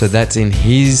 so that's in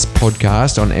his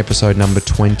podcast on episode number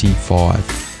 25.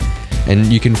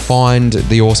 And you can find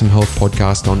the Awesome Health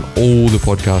Podcast on all the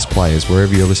podcast players,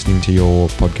 wherever you're listening to your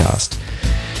podcast.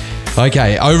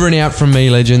 Okay, over and out from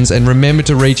me, legends. And remember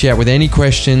to reach out with any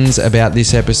questions about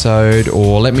this episode,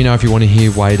 or let me know if you want to hear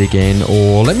Wade again,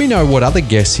 or let me know what other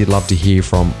guests you'd love to hear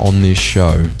from on this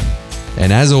show.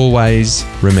 And as always,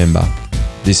 remember,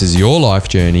 this is your life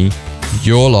journey,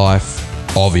 your life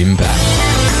of impact.